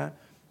overcome that?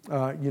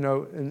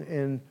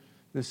 In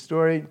the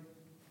story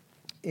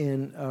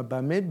in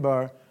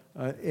Bamidbar,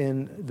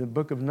 in the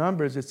book of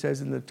Numbers, it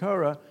says in the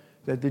Torah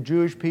that the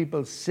Jewish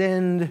people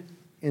sinned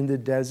in the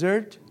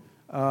desert.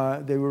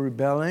 They were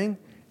rebelling,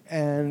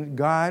 and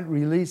God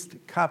released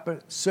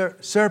copper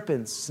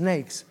serpents,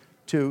 snakes,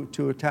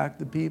 to attack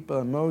the people.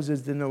 And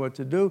Moses didn't know what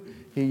to do.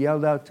 He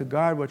yelled out to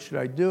God, "What should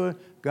I do?"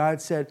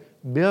 God said,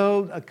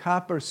 "Build a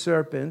copper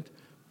serpent,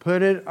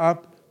 put it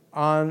up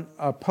on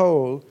a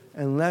pole,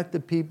 and let the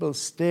people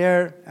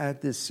stare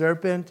at this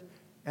serpent,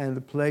 and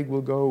the plague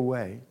will go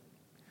away."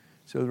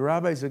 So the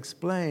rabbis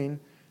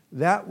explain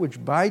that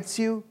which bites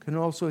you can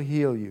also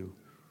heal you.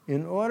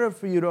 In order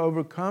for you to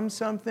overcome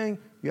something,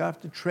 you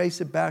have to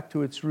trace it back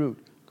to its root.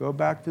 Go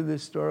back to the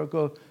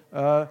historical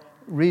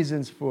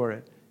reasons for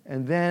it.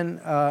 And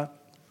then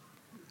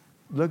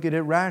look at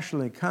it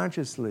rationally,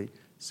 consciously.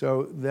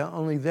 So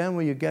only then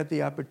will you get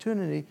the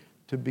opportunity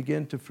to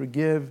begin to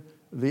forgive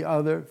the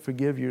other,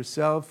 forgive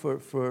yourself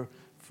for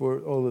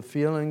all the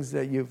feelings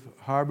that you've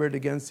harbored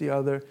against the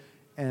other,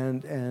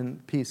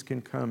 and peace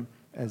can come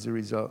as a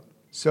result.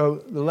 So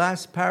the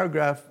last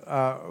paragraph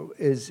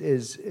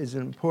is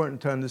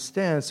important to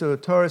understand. So the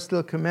Torah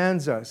still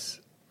commands us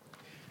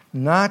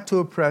not to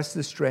oppress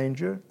the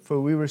stranger, for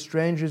we were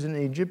strangers in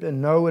Egypt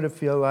and know what it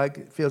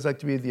feels like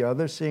to be the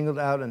other, singled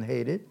out and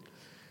hated.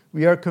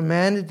 We are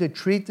commanded to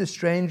treat the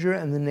stranger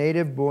and the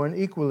native born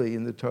equally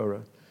in the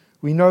Torah.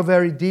 We know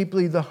very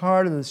deeply the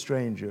heart of the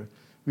stranger.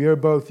 We are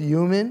both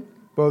human,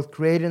 both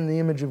created in the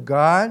image of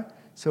God,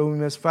 so we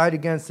must fight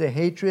against the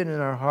hatred in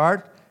our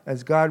heart,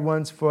 as God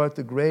once fought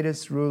the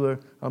greatest ruler,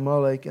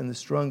 Amalek, and the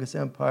strongest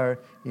empire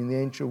in the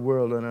ancient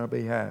world on our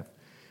behalf.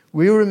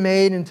 We were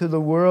made into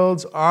the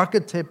world's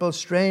archetypal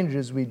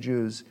strangers, we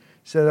Jews,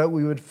 so that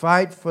we would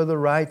fight for the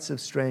rights of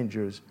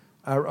strangers,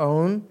 our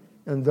own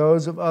and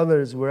those of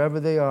others, wherever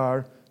they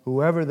are,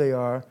 whoever they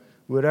are,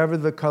 whatever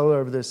the color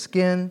of their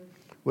skin,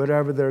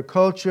 whatever their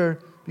culture,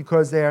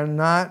 because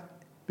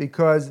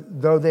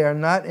though they are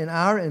not in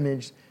our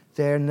image,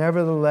 they are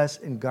nevertheless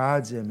in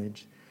God's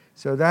image.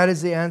 So that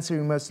is the answer.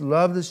 We must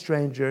love the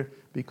stranger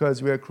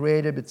because we are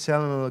created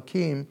b'tselem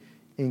Elokim,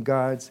 in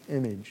God's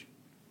image.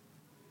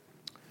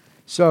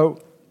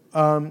 So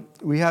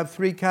we have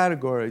three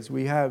categories.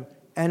 We have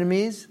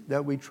enemies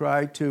that we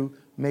try to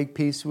make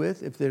peace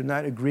with if they're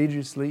not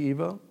egregiously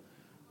evil.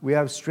 We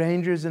have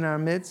strangers in our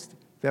midst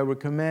that were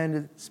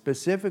commanded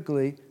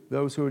specifically,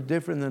 those who are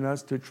different than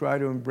us, to try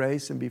to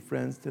embrace and be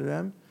friends to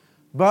them.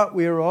 But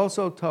we are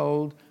also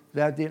told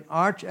that the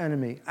arch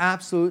enemy,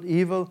 absolute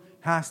evil,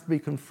 has to be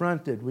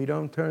confronted. We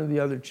don't turn the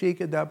other cheek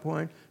at that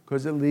point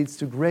because it leads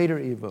to greater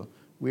evil.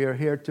 We are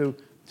here to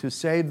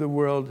save the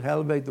world,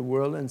 elevate the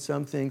world, and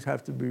some things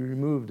have to be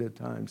removed at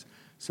times.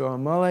 So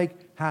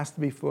Amalek has to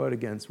be fought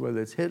against,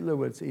 whether it's Hitler,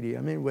 whether it's Idi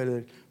Amin,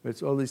 whether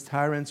it's all these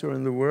tyrants who are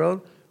in the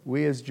world.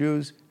 We as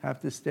Jews have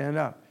to stand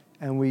up.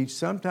 And we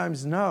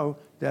sometimes know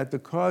that the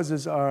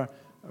causes are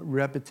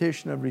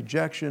repetition of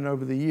rejection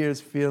over the years,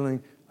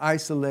 feeling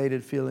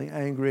isolated, feeling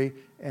angry,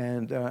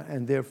 and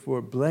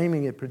therefore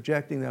blaming it,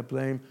 projecting that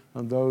blame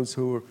on those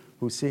who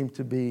seem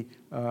to be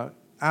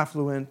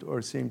affluent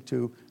or seem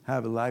to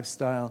have a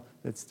lifestyle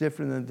that's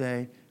different than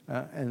they.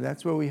 And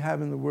that's what we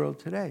have in the world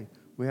today.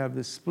 We have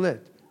this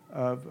split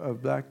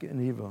of black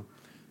and evil.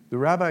 The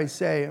rabbis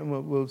say, and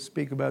we'll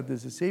speak about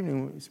this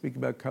evening, when we speak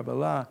about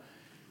Kabbalah,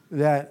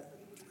 that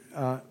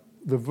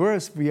the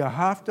verse,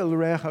 V'yahavta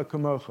l'recha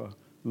kamocha,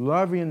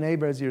 love your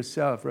neighbor as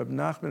yourself. Reb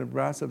Nachman of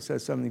Brasov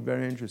says something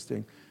very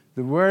interesting.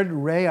 The word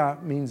Rea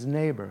means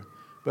neighbor.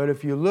 But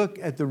if you look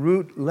at the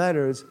root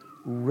letters,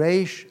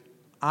 Reish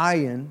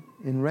Ayin,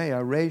 in Rea,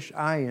 Reish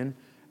Ayin,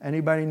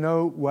 anybody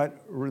know what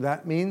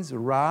that means?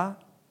 Ra?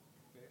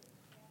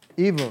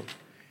 Evil.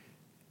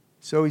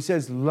 So he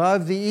says,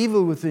 love the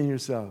evil within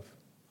yourself.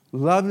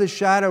 Love the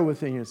shadow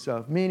within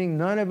yourself, meaning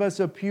none of us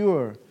are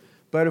pure.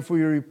 But if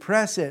we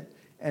repress it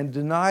and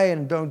deny it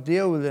and don't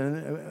deal with it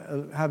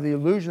and have the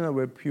illusion that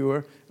we're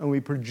pure, and we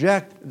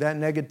project that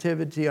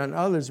negativity on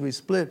others, we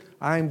split,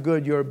 I'm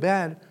good, you're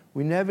bad,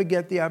 we never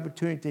get the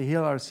opportunity to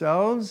heal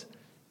ourselves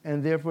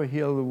and therefore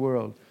heal the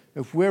world.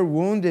 If we're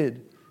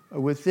wounded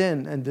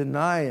within and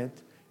deny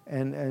it,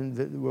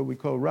 and what we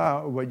call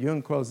Ra, or what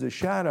Jung calls the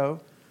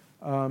shadow,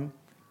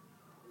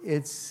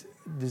 it's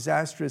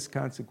disastrous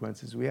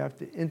consequences. We have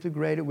to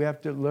integrate it. We have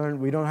to learn.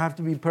 We don't have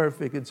to be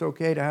perfect. It's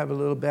okay to have a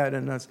little bad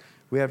in us.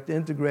 We have to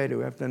integrate it.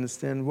 We have to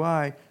understand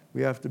why.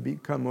 We have to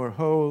become more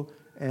whole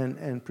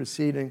and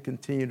proceed and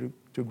continue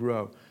to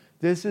grow.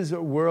 This is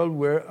a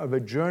world of a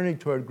journey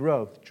toward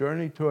growth,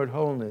 journey toward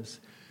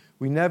wholeness.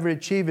 We never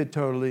achieve it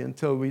totally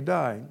until we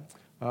die.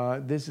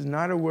 This is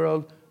not a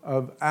world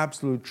of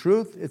absolute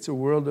truth. It's a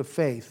world of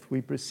faith.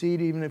 We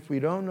proceed even if we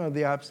don't know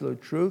the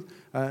absolute truth.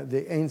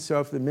 The Ein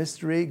Sof, the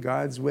mystery,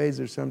 God's ways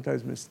are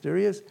sometimes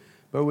mysterious,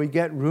 but we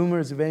get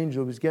rumors of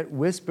angels, we get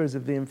whispers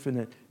of the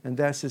infinite, and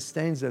that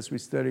sustains us. We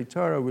study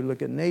Torah, we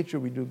look at nature,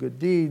 we do good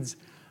deeds,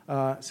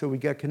 so we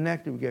get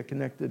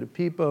connected to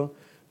people,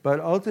 but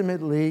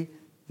ultimately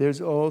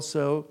there's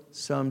also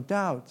some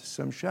doubt,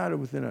 some shadow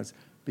within us,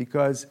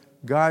 because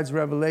God's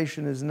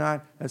revelation is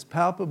not as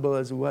palpable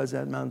as it was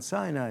at Mount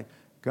Sinai.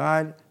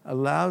 God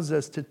allows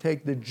us to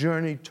take the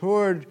journey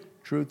toward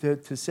truth,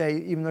 to say,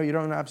 even though you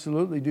don't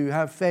absolutely, do you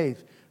have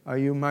faith? Are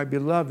you my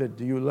beloved?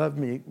 Do you love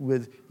me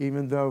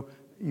even though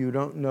you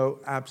don't know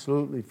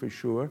absolutely for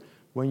sure?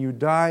 When you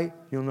die,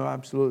 you'll know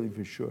absolutely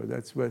for sure.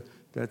 That's what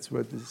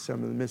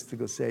some of the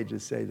mystical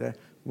sages say. That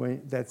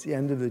when that's the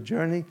end of the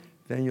journey,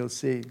 then you'll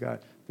see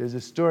God. There's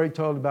a story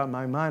told about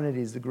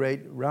Maimonides, the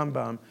great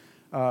Rambam.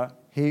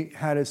 He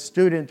had a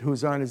student who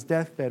was on his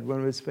deathbed, one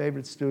of his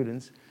favorite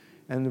students,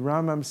 and the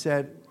Rambam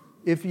said,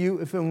 if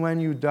and when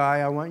you die,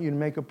 I want you to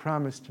make a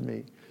promise to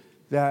me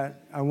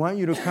that I want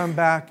you to come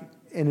back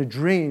in a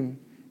dream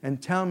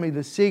and tell me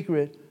the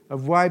secret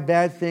of why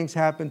bad things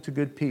happen to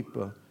good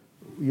people.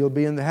 You'll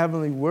be in the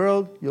heavenly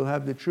world. You'll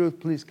have the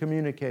truth. Please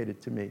communicate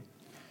it to me.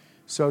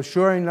 So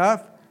sure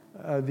enough,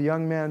 the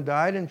young man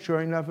died, and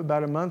sure enough,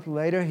 about a month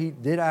later, he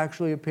did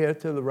actually appear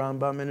to the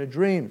Rambam in a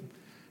dream.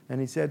 And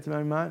he said to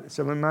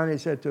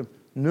Maimonides said to him,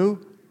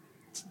 Nu,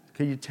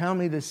 can you tell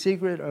me the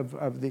secret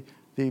of the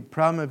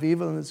problem of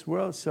evil in this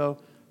world? So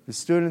the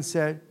student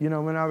said,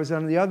 when I was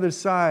on the other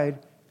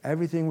side,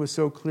 everything was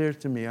so clear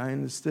to me. I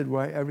understood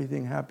why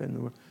everything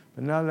happened.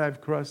 But now that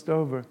I've crossed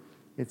over,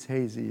 it's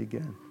hazy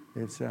again.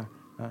 It's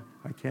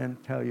I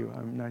can't tell you.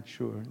 I'm not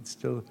sure.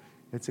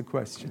 It's a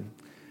question.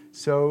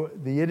 So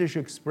the Yiddish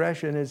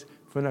expression is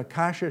von a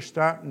Kasche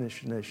starten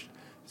nicht.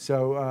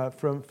 So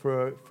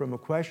from a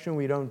question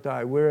we don't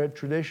die. We're a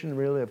tradition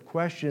really of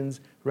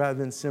questions rather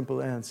than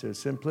simple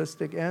answers.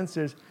 Simplistic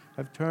answers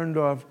have turned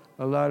off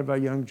a lot of our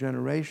young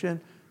generation.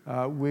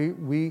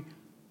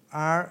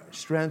 Our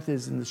strength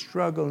is in the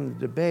struggle, in the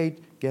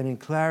debate, getting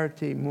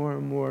clarity more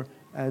and more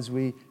as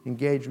we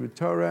engage with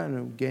Torah and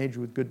engage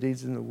with good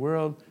deeds in the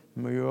world.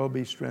 And may you all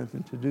be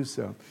strengthened to do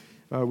so.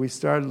 We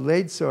started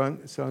late, so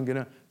I'm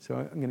going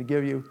to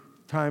give you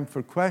time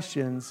for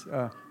questions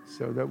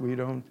so that we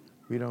don't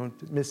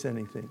miss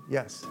anything.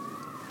 Yes.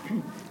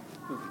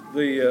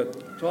 The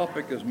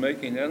topic is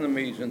making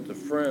enemies into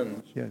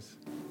friends. Yes.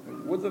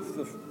 What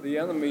if the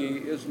enemy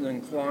isn't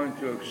inclined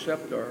to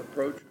accept our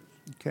approaches?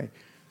 Okay.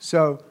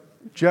 So,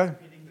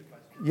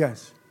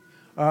 yes.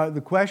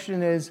 The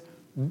question is,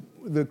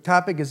 the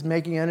topic is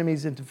making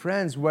enemies into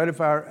friends. What if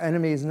our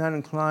enemy is not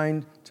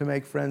inclined to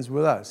make friends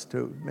with us,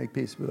 to make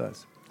peace with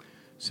us?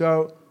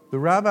 So the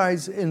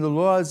rabbis in the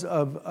laws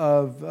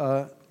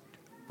of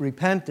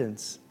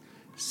repentance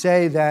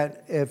say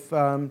that if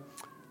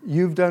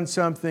you've done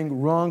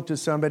something wrong to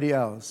somebody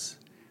else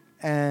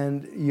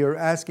and you're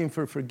asking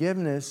for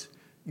forgiveness,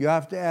 you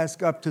have to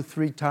ask up to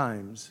 3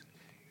 times.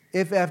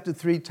 If after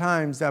 3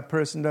 times that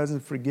person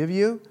doesn't forgive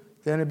you,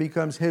 then it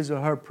becomes his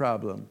or her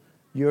problem.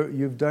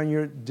 You've done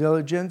your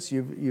diligence,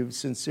 you've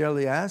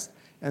sincerely asked,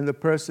 and the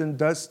person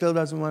still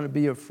doesn't want to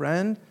be your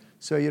friend,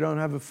 so you don't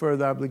have a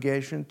further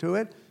obligation to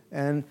it,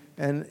 and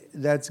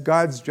that's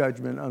God's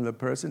judgment on the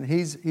person.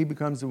 He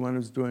becomes the one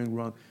who's doing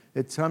wrong.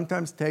 It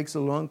sometimes takes a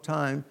long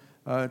time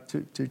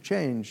to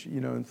change,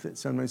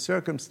 sometimes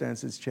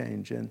circumstances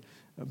change,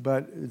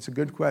 but it's a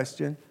good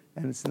question,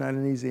 and it's not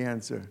an easy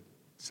answer.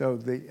 So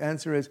the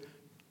answer is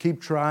keep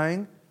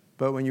trying,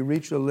 but when you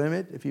reach the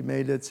limit, if you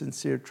made that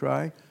sincere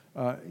try,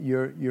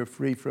 you're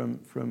free from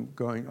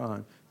going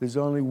on. There's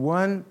only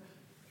one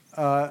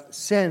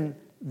sin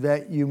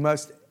that you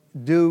must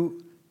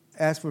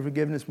ask for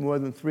forgiveness more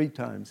than 3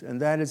 times, and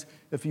that is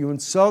if you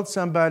insult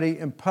somebody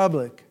in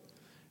public,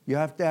 you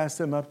have to ask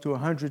them up to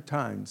 100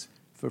 times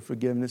for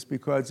forgiveness,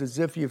 because it's as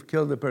if you've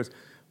killed the person.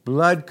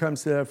 Blood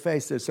comes to their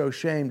face. They're so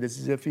shamed. It's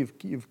as if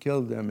you've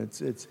killed them.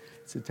 It's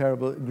a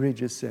terrible,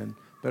 egregious sin.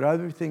 But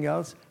everything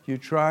else, you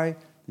try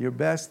your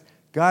best.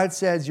 God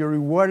says you're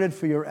rewarded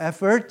for your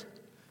effort,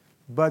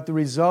 but the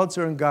results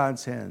are in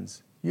God's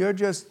hands. We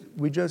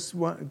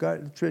want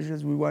God,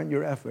 traditions, we want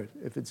your effort.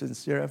 If it's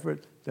sincere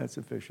effort, that's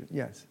sufficient.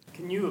 Yes.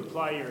 Can you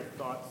apply your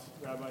thoughts,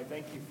 Rabbi?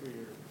 Thank you for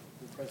your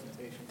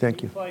presentation.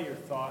 Thank you. Apply your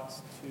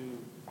thoughts to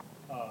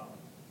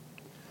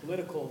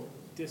political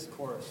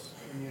discourse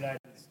in the United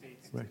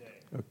States today.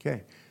 Right.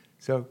 Okay.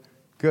 So,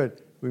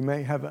 good. We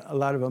may have a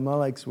lot of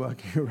Amaleks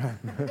walking around.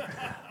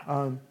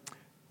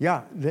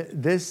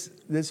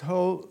 This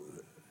whole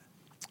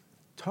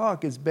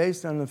talk is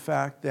based on the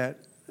fact that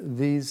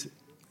these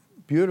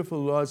beautiful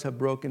laws have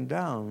broken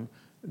down,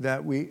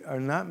 that we are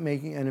not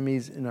making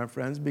enemies in our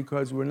friends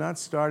because we're not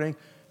starting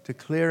to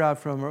clear out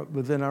from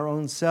within our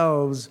own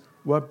selves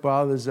what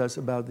bothers us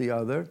about the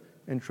other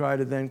and try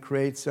to then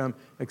create some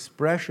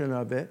expression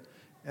of it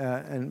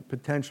and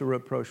potential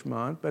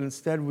rapprochement, but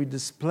instead we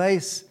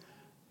displace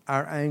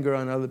our anger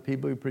on other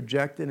people, we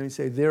project it and we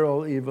say they're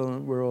all evil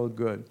and we're all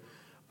good.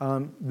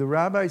 The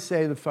rabbis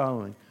say the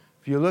following.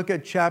 If you look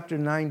at chapter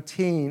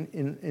 19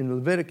 in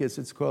Leviticus,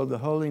 it's called the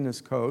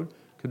Holiness Code,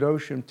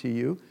 Kedoshim to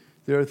you.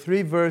 There are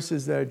 3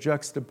 verses that are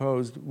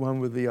juxtaposed one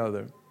with the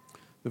other.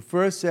 The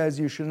first says,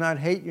 you should not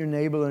hate your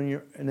neighbor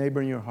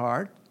in your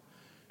heart.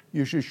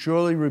 You should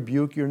surely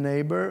rebuke your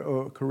neighbor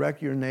or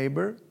correct your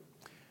neighbor.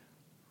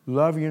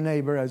 Love your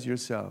neighbor as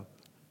yourself.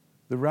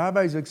 The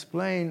rabbis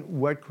explain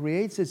what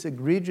creates this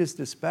egregious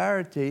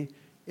disparity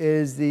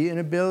is the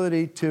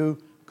inability to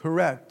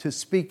correct, to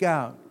speak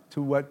out,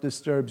 to what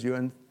disturbs you.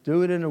 And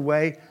do it in a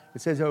way,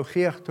 it says,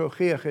 Ochiach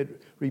tochiach,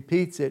 it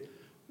repeats it.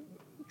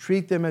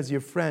 Treat them as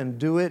your friend.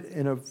 Do it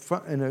in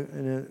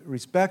a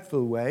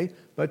respectful way,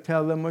 but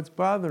tell them what's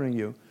bothering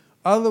you.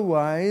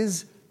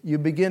 Otherwise, you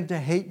begin to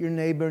hate your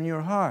neighbor in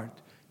your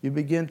heart. You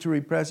begin to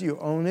repress, you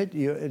own it,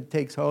 it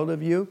takes hold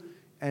of you,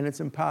 and it's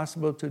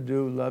impossible to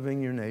do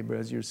loving your neighbor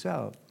as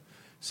yourself.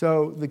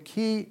 So the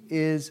key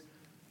is,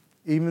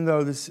 even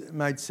though this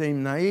might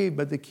seem naive,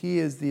 but the key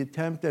is the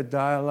attempt at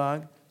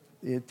dialogue,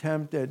 the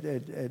attempt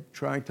at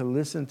trying to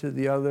listen to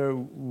the other,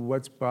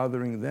 what's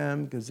bothering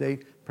them, because they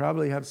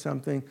probably have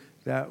something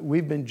that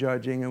we've been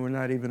judging and we're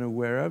not even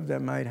aware of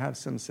that might have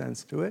some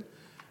sense to it.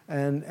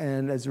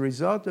 And as a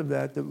result of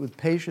that with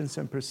patience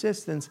and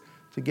persistence,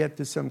 to get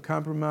to some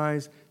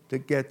compromise, to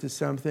get to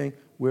something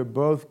where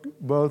both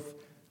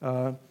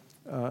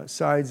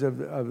sides of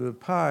the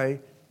pie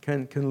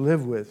can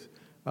live with.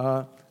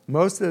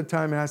 Most of the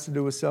time it has to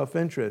do with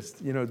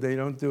self-interest. They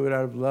don't do it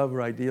out of love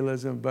or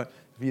idealism, but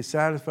if you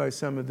satisfy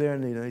some of their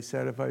need, they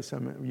satisfy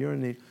some of your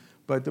need.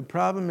 But the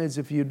problem is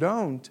if you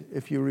don't,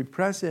 if you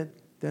repress it,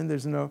 then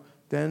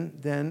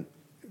then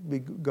we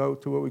go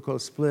to what we call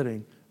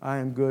splitting. I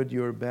am good,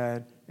 you're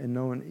bad, and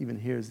no one even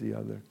hears the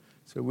other.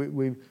 So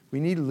we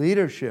need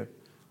leadership.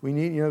 We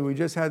need, we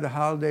just had the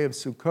holiday of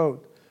Sukkot,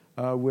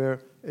 where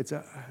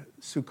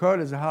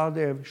Sukkot is a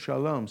holiday of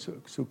shalom,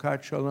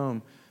 Sukkat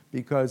shalom,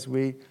 because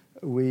we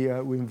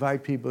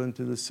invite people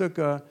into the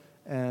sukkah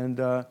and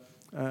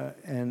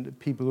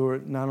people who are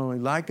not only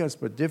like us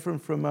but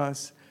different from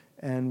us,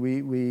 and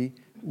we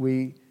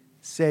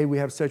say we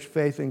have such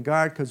faith in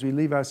God because we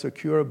leave our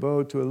secure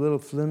abode to a little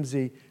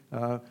flimsy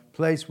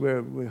place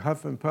where we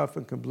huff and puff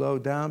and can blow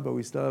down, but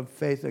we still have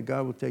faith that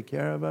God will take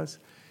care of us.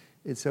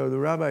 And so the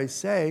rabbis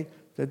say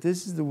that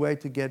this is the way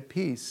to get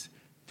peace,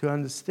 to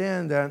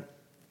understand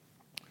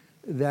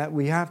that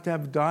we have to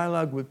have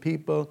dialogue with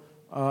people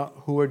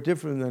who are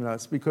different than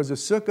us, because a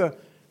sukkah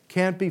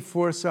can't be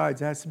four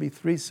sides, it has to be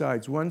three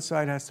sides. One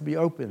side has to be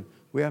open.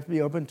 We have to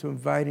be open to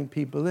inviting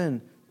people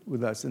in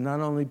with us, and not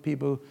only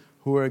people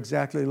who are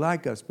exactly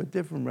like us, but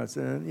different from us.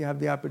 And you have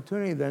the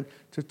opportunity then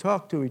to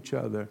talk to each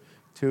other,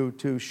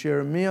 to share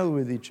a meal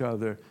with each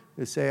other,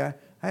 to say,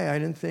 hey, I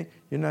didn't think,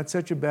 you're not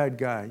such a bad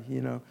guy.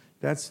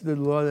 That's the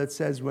law that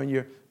says when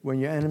your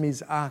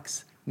enemy's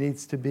ox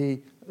needs to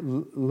be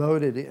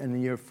loaded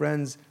and your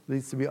friend's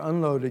needs to be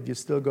unloaded, you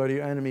still go to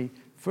your enemy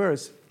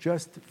first,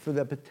 just for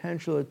the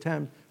potential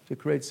attempt to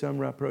create some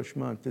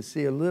rapprochement, to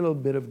see a little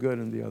bit of good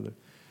in the other.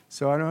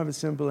 So I don't have a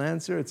simple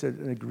answer. It's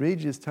an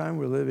egregious time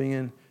we're living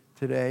in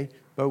today,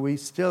 but we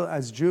still,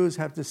 as Jews,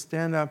 have to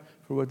stand up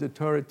for what the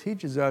Torah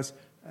teaches us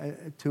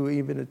to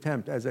even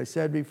attempt. As I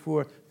said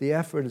before, the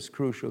effort is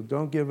crucial.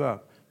 Don't give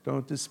up.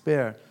 Don't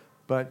despair.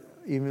 But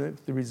even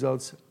if the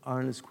results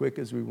aren't as quick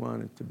as we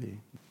want it to be.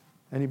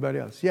 Anybody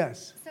else?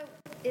 Yes? So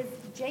is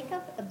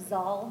Jacob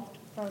absolved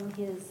from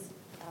his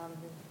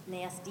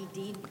nasty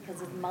deed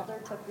because his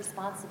mother took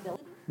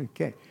responsibility?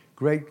 Okay,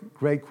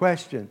 great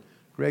question.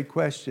 Great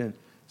question.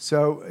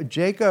 So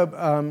Jacob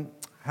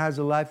has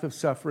a life of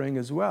suffering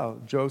as well.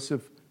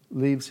 Joseph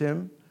leaves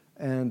him,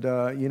 and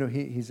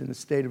he's in a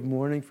state of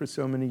mourning for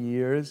so many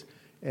years.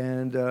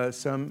 And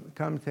some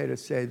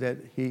commentators say that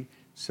he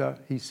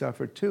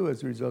suffered too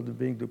as a result of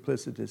being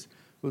duplicitous.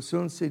 We'll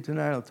soon see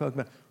tonight. I'll talk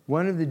about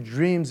one of the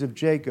dreams of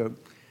Jacob.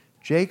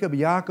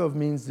 Yaakov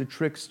means the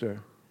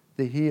trickster,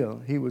 the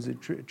heel. He was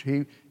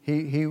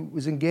he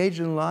was engaged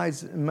in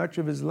lies much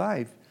of his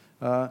life.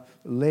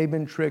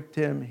 Laban tricked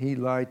him. He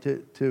lied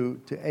to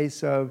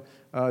Esau.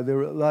 There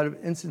were a lot of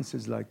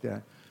instances like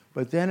that.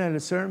 But then at a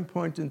certain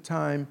point in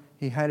time,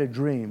 he had a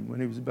dream.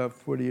 When he was about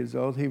 40 years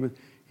old,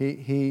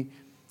 he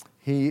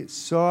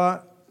saw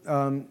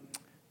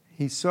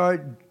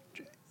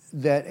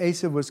that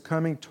Esau was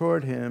coming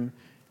toward him,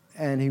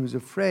 and he was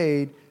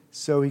afraid.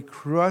 So he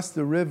crossed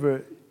the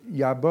river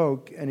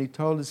Yabok, and he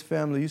told his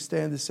family, "You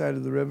stay on the side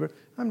of the river.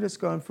 I'm just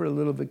going for a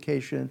little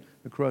vacation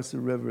across the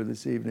river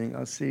this evening.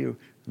 I'll see you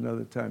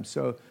another time."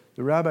 So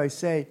the rabbis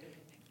say,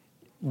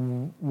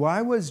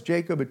 why was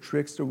Jacob a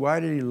trickster? Why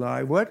did he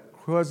lie? What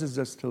causes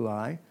us to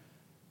lie?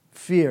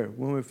 Fear,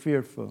 when we're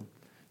fearful.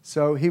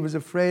 So he was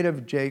afraid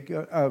of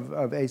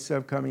of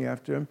Esau coming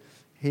after him.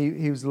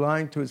 He was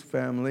lying to his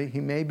family.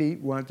 He maybe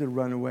wanted to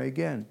run away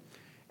again.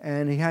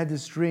 And he had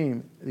this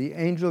dream. The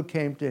angel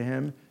came to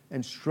him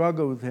and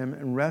struggled with him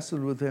and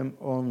wrestled with him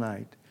all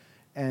night.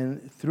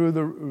 And through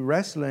the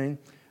wrestling,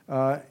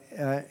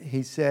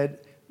 he said,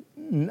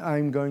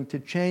 "I'm going to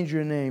change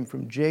your name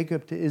from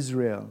Jacob to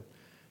Israel.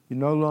 You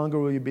no longer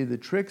will you be the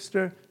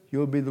trickster.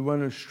 You'll be the one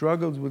who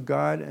struggled with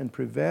God and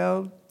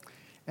prevailed."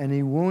 And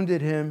he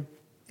wounded him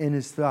in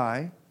his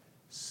thigh,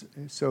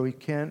 so he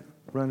can't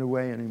run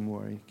away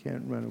anymore. He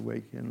can't run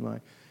away, he can't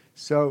lie.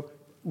 So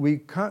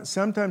we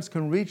sometimes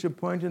can reach a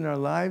point in our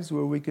lives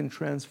where we can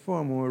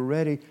transform, when we're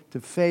ready to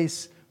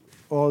face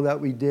all that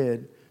we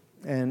did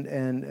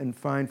and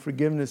find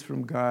forgiveness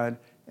from God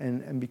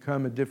and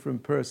become a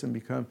different person.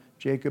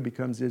 Jacob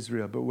becomes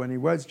Israel. But when he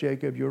was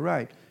Jacob, you're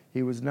right,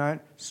 he was not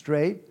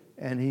straight,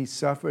 and he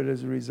suffered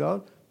as a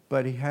result.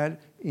 but he had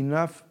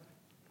enough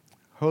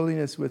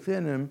holiness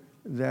within him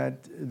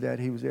that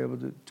he was able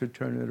to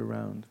turn it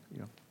around.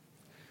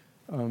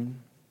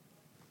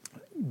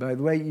 By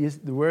the way,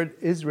 the word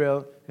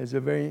Israel has a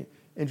very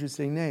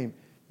interesting name.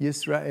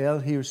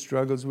 Yisrael, he who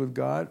struggles with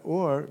God,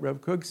 or Rav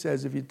Kook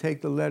says, if you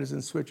take the letters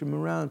and switch them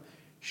around,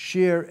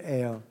 Shir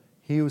El,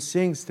 he who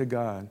sings to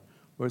God,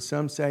 or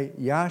some say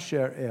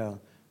Yasher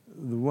El,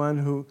 the one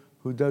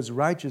who does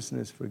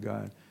righteousness for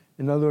God.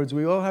 In other words,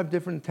 we all have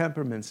different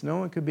temperaments. No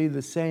one could be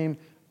the same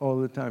all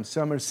the time.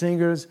 Some are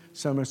singers,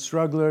 some are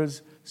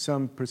strugglers,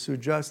 some pursue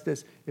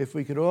justice. If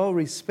we could all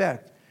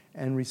respect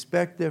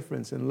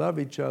difference and love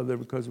each other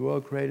because we're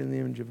all created in the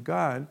image of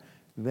God,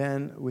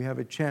 then we have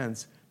a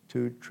chance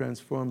to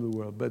transform the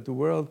world. But the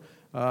world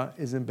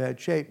is in bad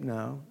shape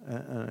now,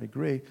 and I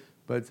agree,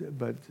 but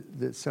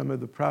some of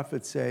the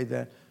prophets say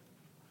that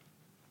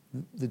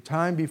the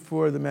time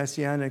before the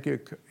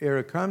Messianic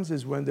era comes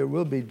is when there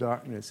will be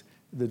darkness.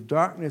 The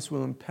darkness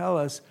will impel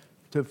us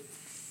to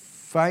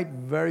fight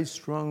very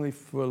strongly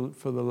for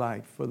the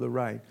light, for the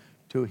right,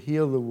 to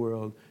heal the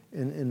world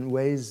in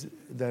ways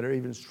that are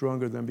even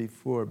stronger than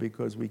before,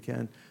 because we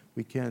can't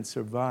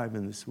survive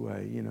in this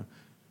way,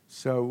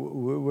 So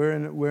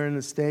we're in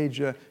a stage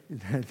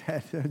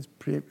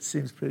that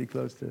seems pretty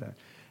close to that.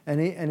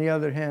 Any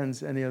other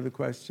hands? Any other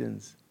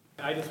questions?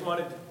 I just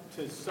wanted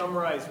to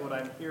summarize what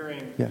I'm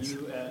hearing Yes.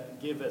 you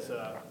give as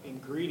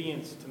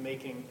ingredients to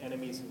making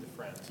enemies into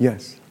friends.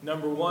 Yes.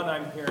 Number one,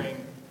 I'm hearing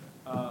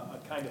a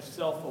kind of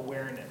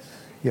self-awareness.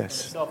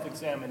 Yes. And a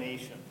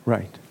self-examination.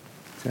 Right.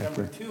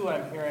 Exactly. Number two,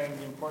 I'm hearing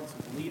the importance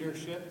of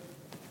leadership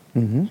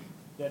Mm-hmm.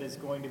 that is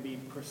going to be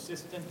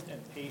persistent and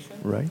patient.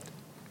 Right.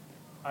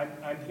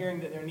 I'm hearing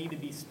that there need to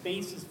be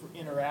spaces for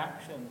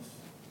interactions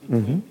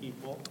between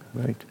people.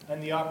 Right.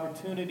 And the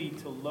opportunity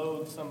to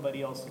load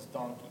somebody else's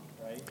donkey,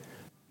 right?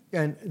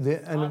 And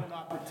Not an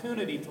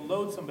opportunity to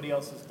load somebody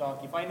else's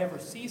donkey. If I never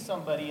see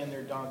somebody and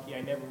their donkey,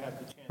 I never have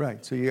the chance.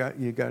 right. So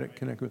you got to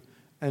connect with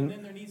And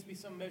then there needs to be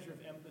some measure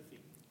of empathy.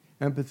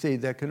 empathy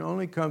that can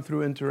only come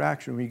through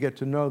interaction when you get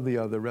to know the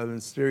other rather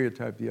than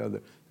stereotype the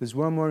other. There's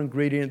one more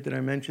ingredient that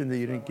I mentioned that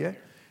you didn't get,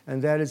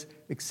 and that is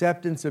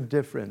acceptance of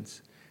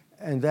difference.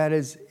 And that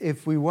is,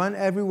 if we want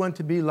everyone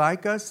to be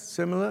like us,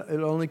 similar,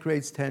 it only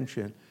creates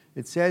tension.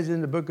 It says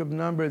in the book of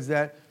Numbers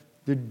that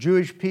the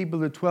Jewish people,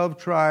 the 12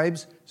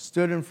 tribes,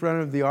 stood in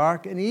front of the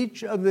ark, and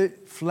each of the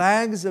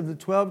flags of the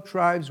 12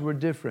 tribes were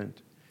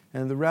different.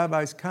 And the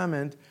rabbis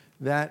comment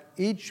that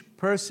each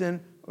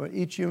person or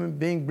each human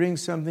being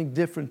brings something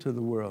different to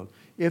the world.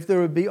 If there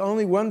would be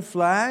only one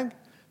flag,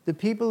 the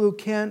people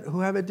who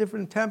have a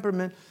different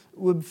temperament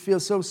would feel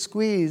so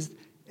squeezed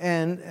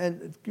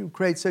and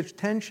create such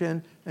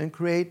tension and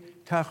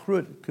create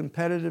tachrut,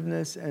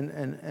 competitiveness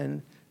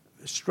and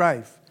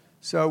strife.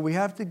 So we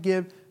have to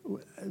give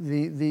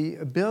the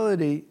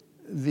ability,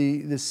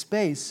 the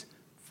space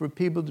for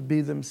people to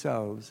be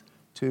themselves.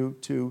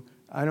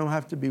 I don't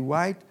have to be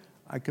white,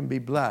 I can be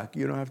black.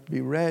 You don't have to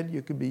be red,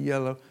 you can be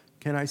yellow.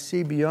 Can I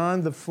see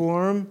beyond the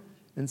form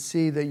and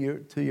see that you're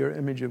to your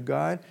image of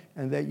God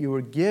and that you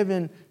were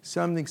given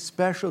something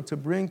special to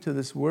bring to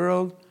this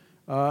world,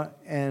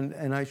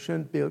 and I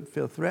shouldn't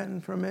feel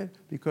threatened from it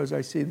because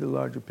I see the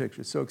larger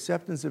picture. So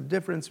acceptance of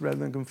difference rather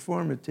than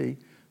conformity,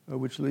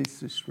 which leads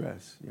to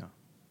stress,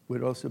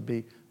 would also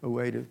be a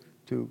way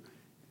to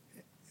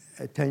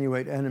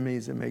attenuate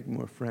enemies and make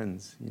more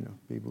friends.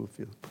 People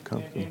feel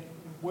comfortable. And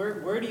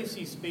where do you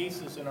see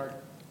spaces in our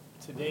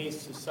today's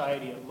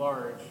society at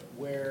large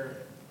where,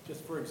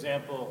 just for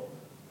example,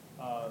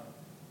 a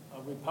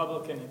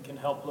Republican can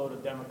help load a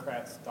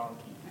Democrat's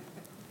donkey?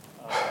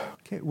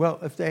 Okay, well,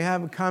 if they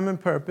have a common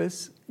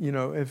purpose,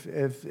 if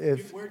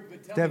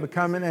they have a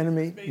common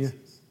enemy,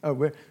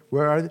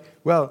 where are they?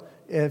 Well,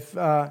 if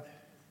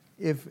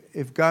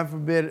God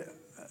forbid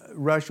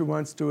Russia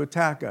wants to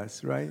attack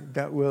us, right?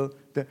 It's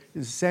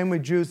the same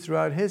with Jews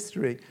throughout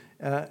history.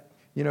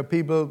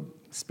 People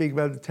speak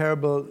about the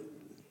terrible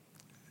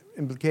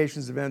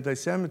implications of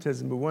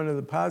anti-Semitism, but one of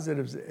the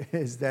positives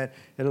is that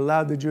it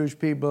allowed the Jewish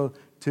people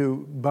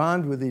to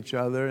bond with each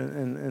other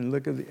and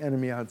look at the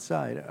enemy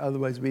outside.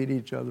 Otherwise, we'd eat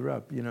each other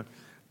up,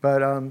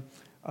 But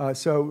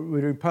so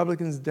with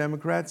Republicans and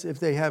Democrats, if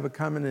they have a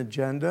common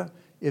agenda,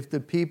 if the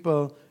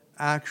people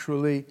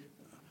actually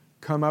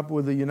come up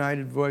with a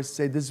united voice,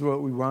 say this is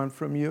what we want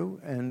from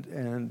you,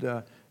 and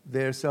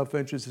their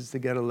self-interest is to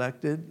get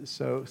elected,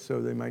 so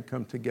they might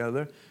come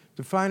together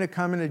to find a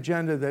common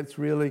agenda that's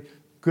really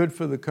good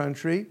for the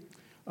country.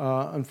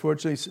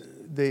 Unfortunately,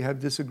 they have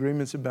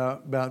disagreements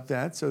about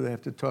that, so they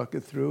have to talk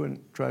it through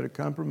and try to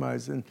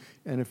compromise. And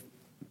if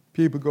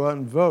people go out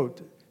and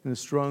vote in a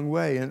strong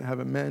way and have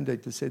a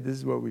mandate to say this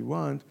is what we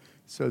want,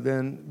 so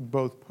then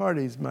both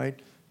parties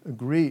might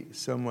agree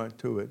somewhat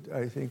to it.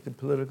 I think the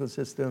political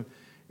system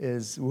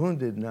is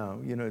wounded now.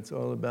 It's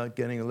all about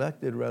getting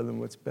elected rather than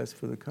what's best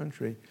for the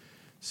country.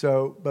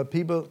 So, but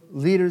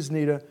leaders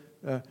need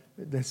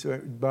that's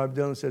what Bob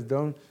Dylan says,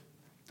 don't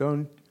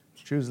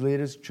choose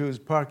leaders, choose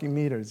parking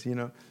meters,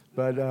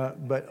 But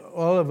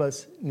all of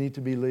us need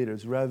to be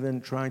leaders rather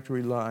than trying to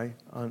rely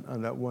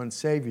on that one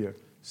savior.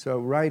 So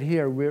right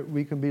here,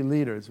 we can be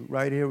leaders.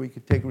 Right here, we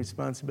can take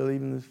responsibility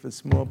even for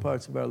small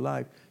parts of our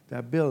life.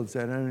 That builds,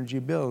 that energy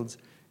builds.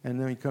 And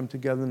then we come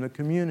together in the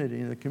community,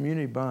 and the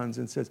community bonds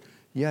and says,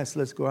 yes,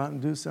 let's go out and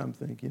do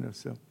something.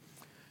 So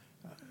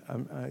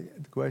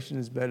the question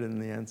is better than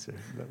the answer.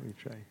 Let me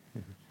try.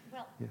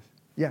 Well,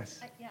 Yes.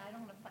 I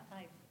don't want to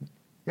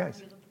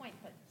Yes. argue the point,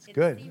 but it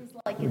good. seems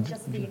like it's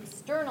just the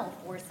external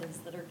forces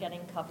that are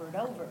getting covered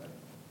over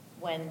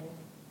when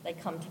they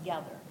come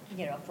together,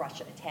 if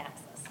Russia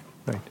attacks us.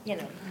 Right.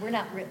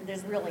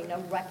 There's really no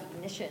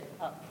recognition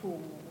of who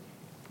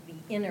the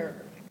inner.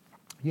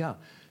 Yeah.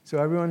 So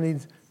everyone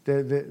needs,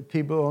 the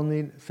people all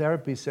need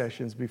therapy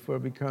sessions before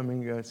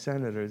becoming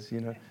senators.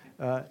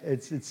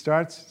 It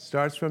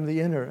starts from the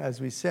inner, as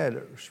we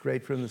said,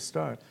 straight from the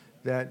start.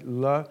 That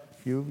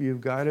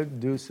you've got to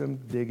do some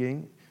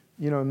digging.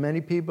 Many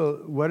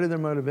people, what are their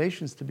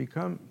motivations to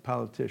become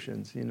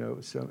politicians?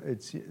 So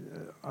it's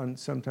on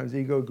sometimes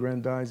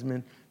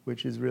ego-aggrandizement,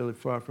 which is really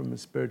far from a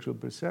spiritual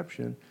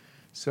perception.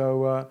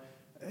 So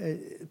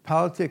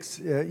politics,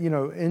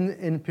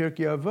 in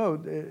Pirkei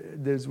Avot,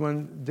 there's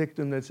one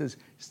dictum that says,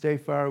 "Stay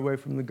far away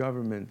from the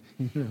government,"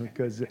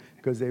 because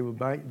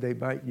they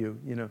bite you.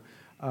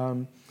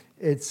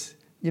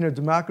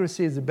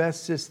 Democracy is the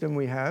best system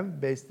we have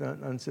based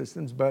on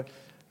systems, but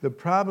the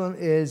problem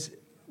is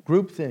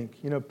groupthink.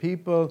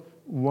 People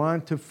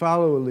want to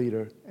follow a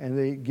leader, and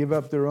they give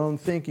up their own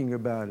thinking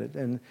about it,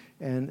 and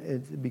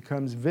it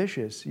becomes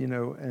vicious.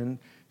 And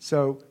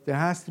so there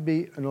has to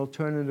be an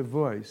alternative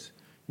voice.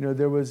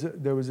 There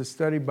was a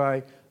study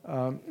by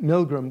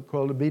Milgram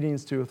called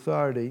 "Obedience to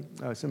Authority"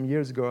 some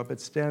years ago up at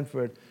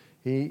Stanford.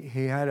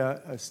 He had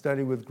a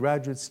study with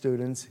graduate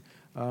students,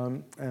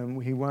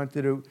 and he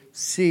wanted to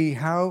see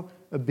how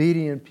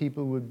obedient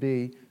people would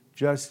be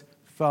just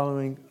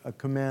following a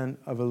command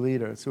of a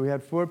leader. So we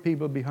had 4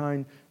 people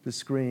behind the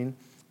screen,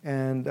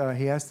 and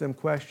he asked them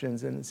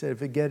questions, and said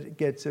if it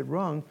gets it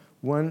wrong,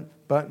 1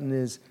 button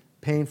is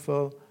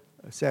painful,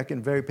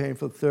 2nd very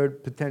painful,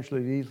 3rd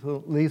potentially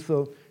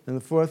lethal, and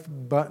the 4th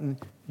button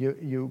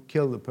you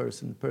kill the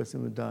person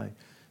would die.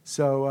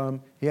 So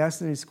he asked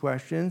them these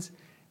questions,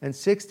 and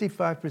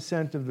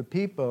 65% of the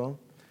people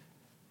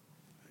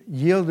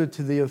yielded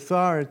to the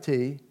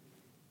authority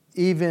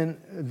even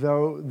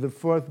though the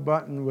 4th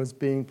button was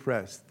being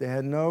pressed. They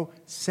had no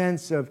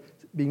sense of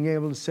being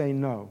able to say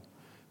no.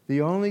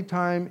 The only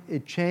time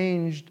it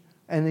changed,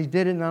 and they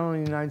did it not only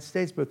in the United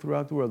States but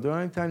throughout the world, the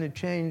only time it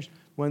changed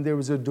when there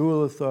was a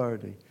dual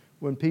authority,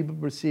 when people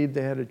perceived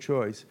they had a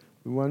choice.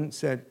 One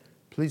said,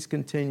 please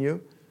continue,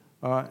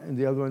 and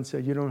the other one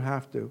said, you don't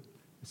have to.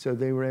 So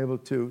they were able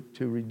to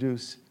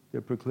reduce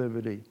their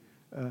proclivity.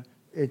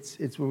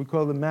 It's what we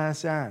call the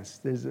mass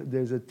ask.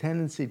 There's a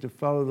tendency to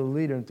follow the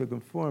leader and to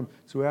conform.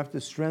 So we have to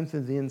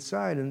strengthen the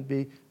inside and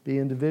be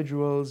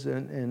individuals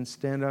and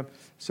stand up.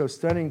 So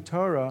studying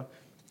Torah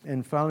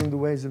and following the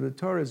ways of the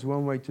Torah is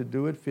one way to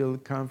do it. Feel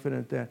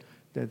confident that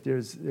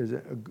there's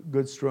a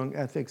good, strong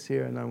ethics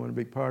here, and I want to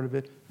be part of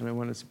it, and I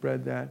want to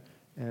spread that,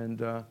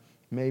 and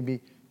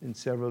maybe in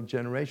several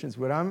generations.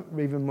 What I'm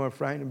even more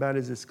frightened about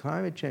is this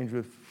climate change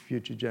with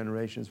future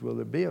generations. Will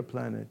there be a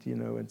planet?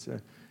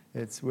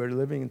 We're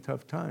living in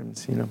tough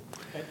times, And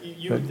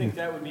you would think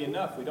that would be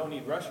enough. We don't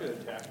need Russia to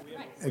attack. We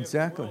have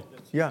Exactly. a world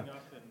that's Yeah.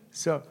 enough and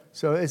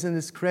So isn't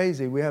this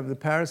crazy? We have the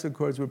Paris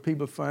Accords where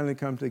people finally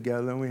come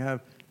together, and we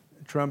have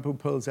Trump who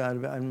pulls out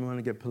of it. I don't want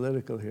to get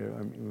political here.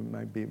 I mean, we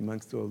might be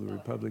amongst all the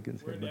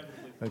Republicans we're here.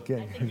 inevitably.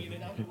 Okay. I mean, we're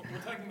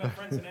talking about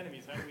friends and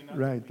enemies. How do we not?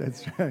 Right,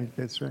 that's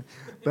right.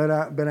 But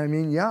I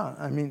mean,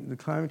 the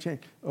climate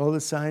change, all the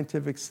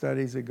scientific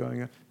studies are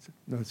going on.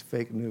 No, it's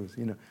fake news,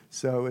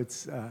 So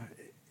it's,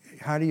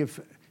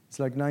 it's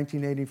like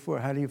 1984.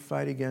 How do you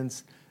fight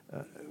against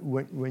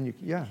when you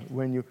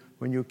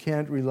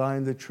can't rely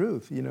on the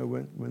truth?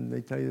 When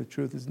they tell you the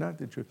truth is not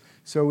the truth.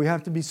 So we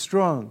have to be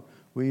strong.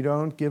 We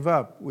don't give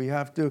up. We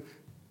have to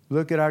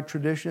look at our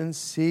traditions,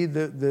 see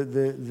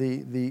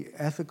the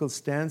ethical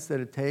stance that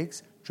it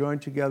takes, join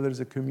together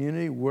as a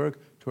community, work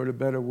toward a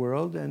better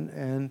world,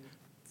 and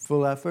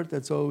full effort.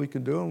 That's all we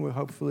can do, and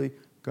hopefully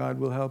God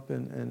will help,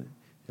 and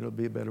it'll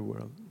be a better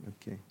world.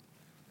 Okay.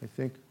 I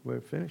think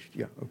we're finished?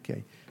 Yeah,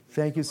 okay.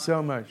 Thank you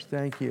so much.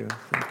 Thank you.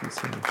 Thank you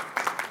so much.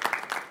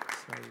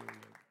 Sorry.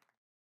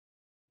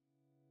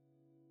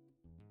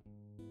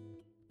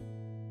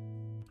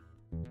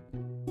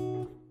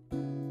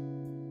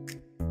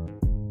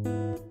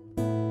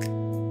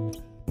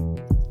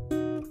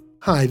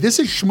 Hi, this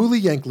is Shmuley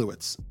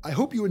Yanklowitz. I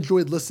hope you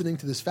enjoyed listening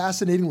to this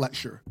fascinating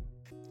lecture.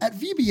 At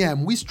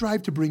VBM, we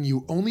strive to bring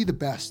you only the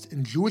best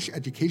in Jewish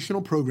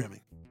educational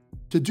programming.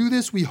 To do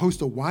this, we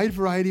host a wide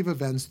variety of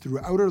events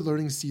throughout our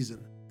learning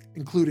season,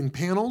 including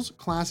panels,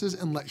 classes,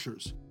 and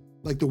lectures,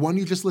 like the one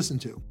you just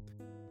listened to.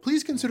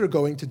 Please consider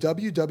going to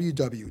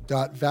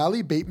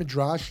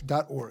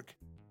www.valleybeitmidrash.org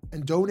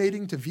and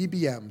donating to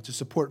VBM to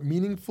support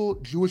meaningful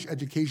Jewish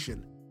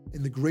education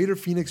in the greater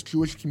Phoenix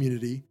Jewish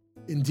community,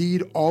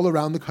 indeed all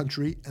around the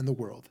country and the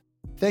world.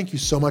 Thank you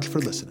so much for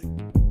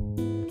listening.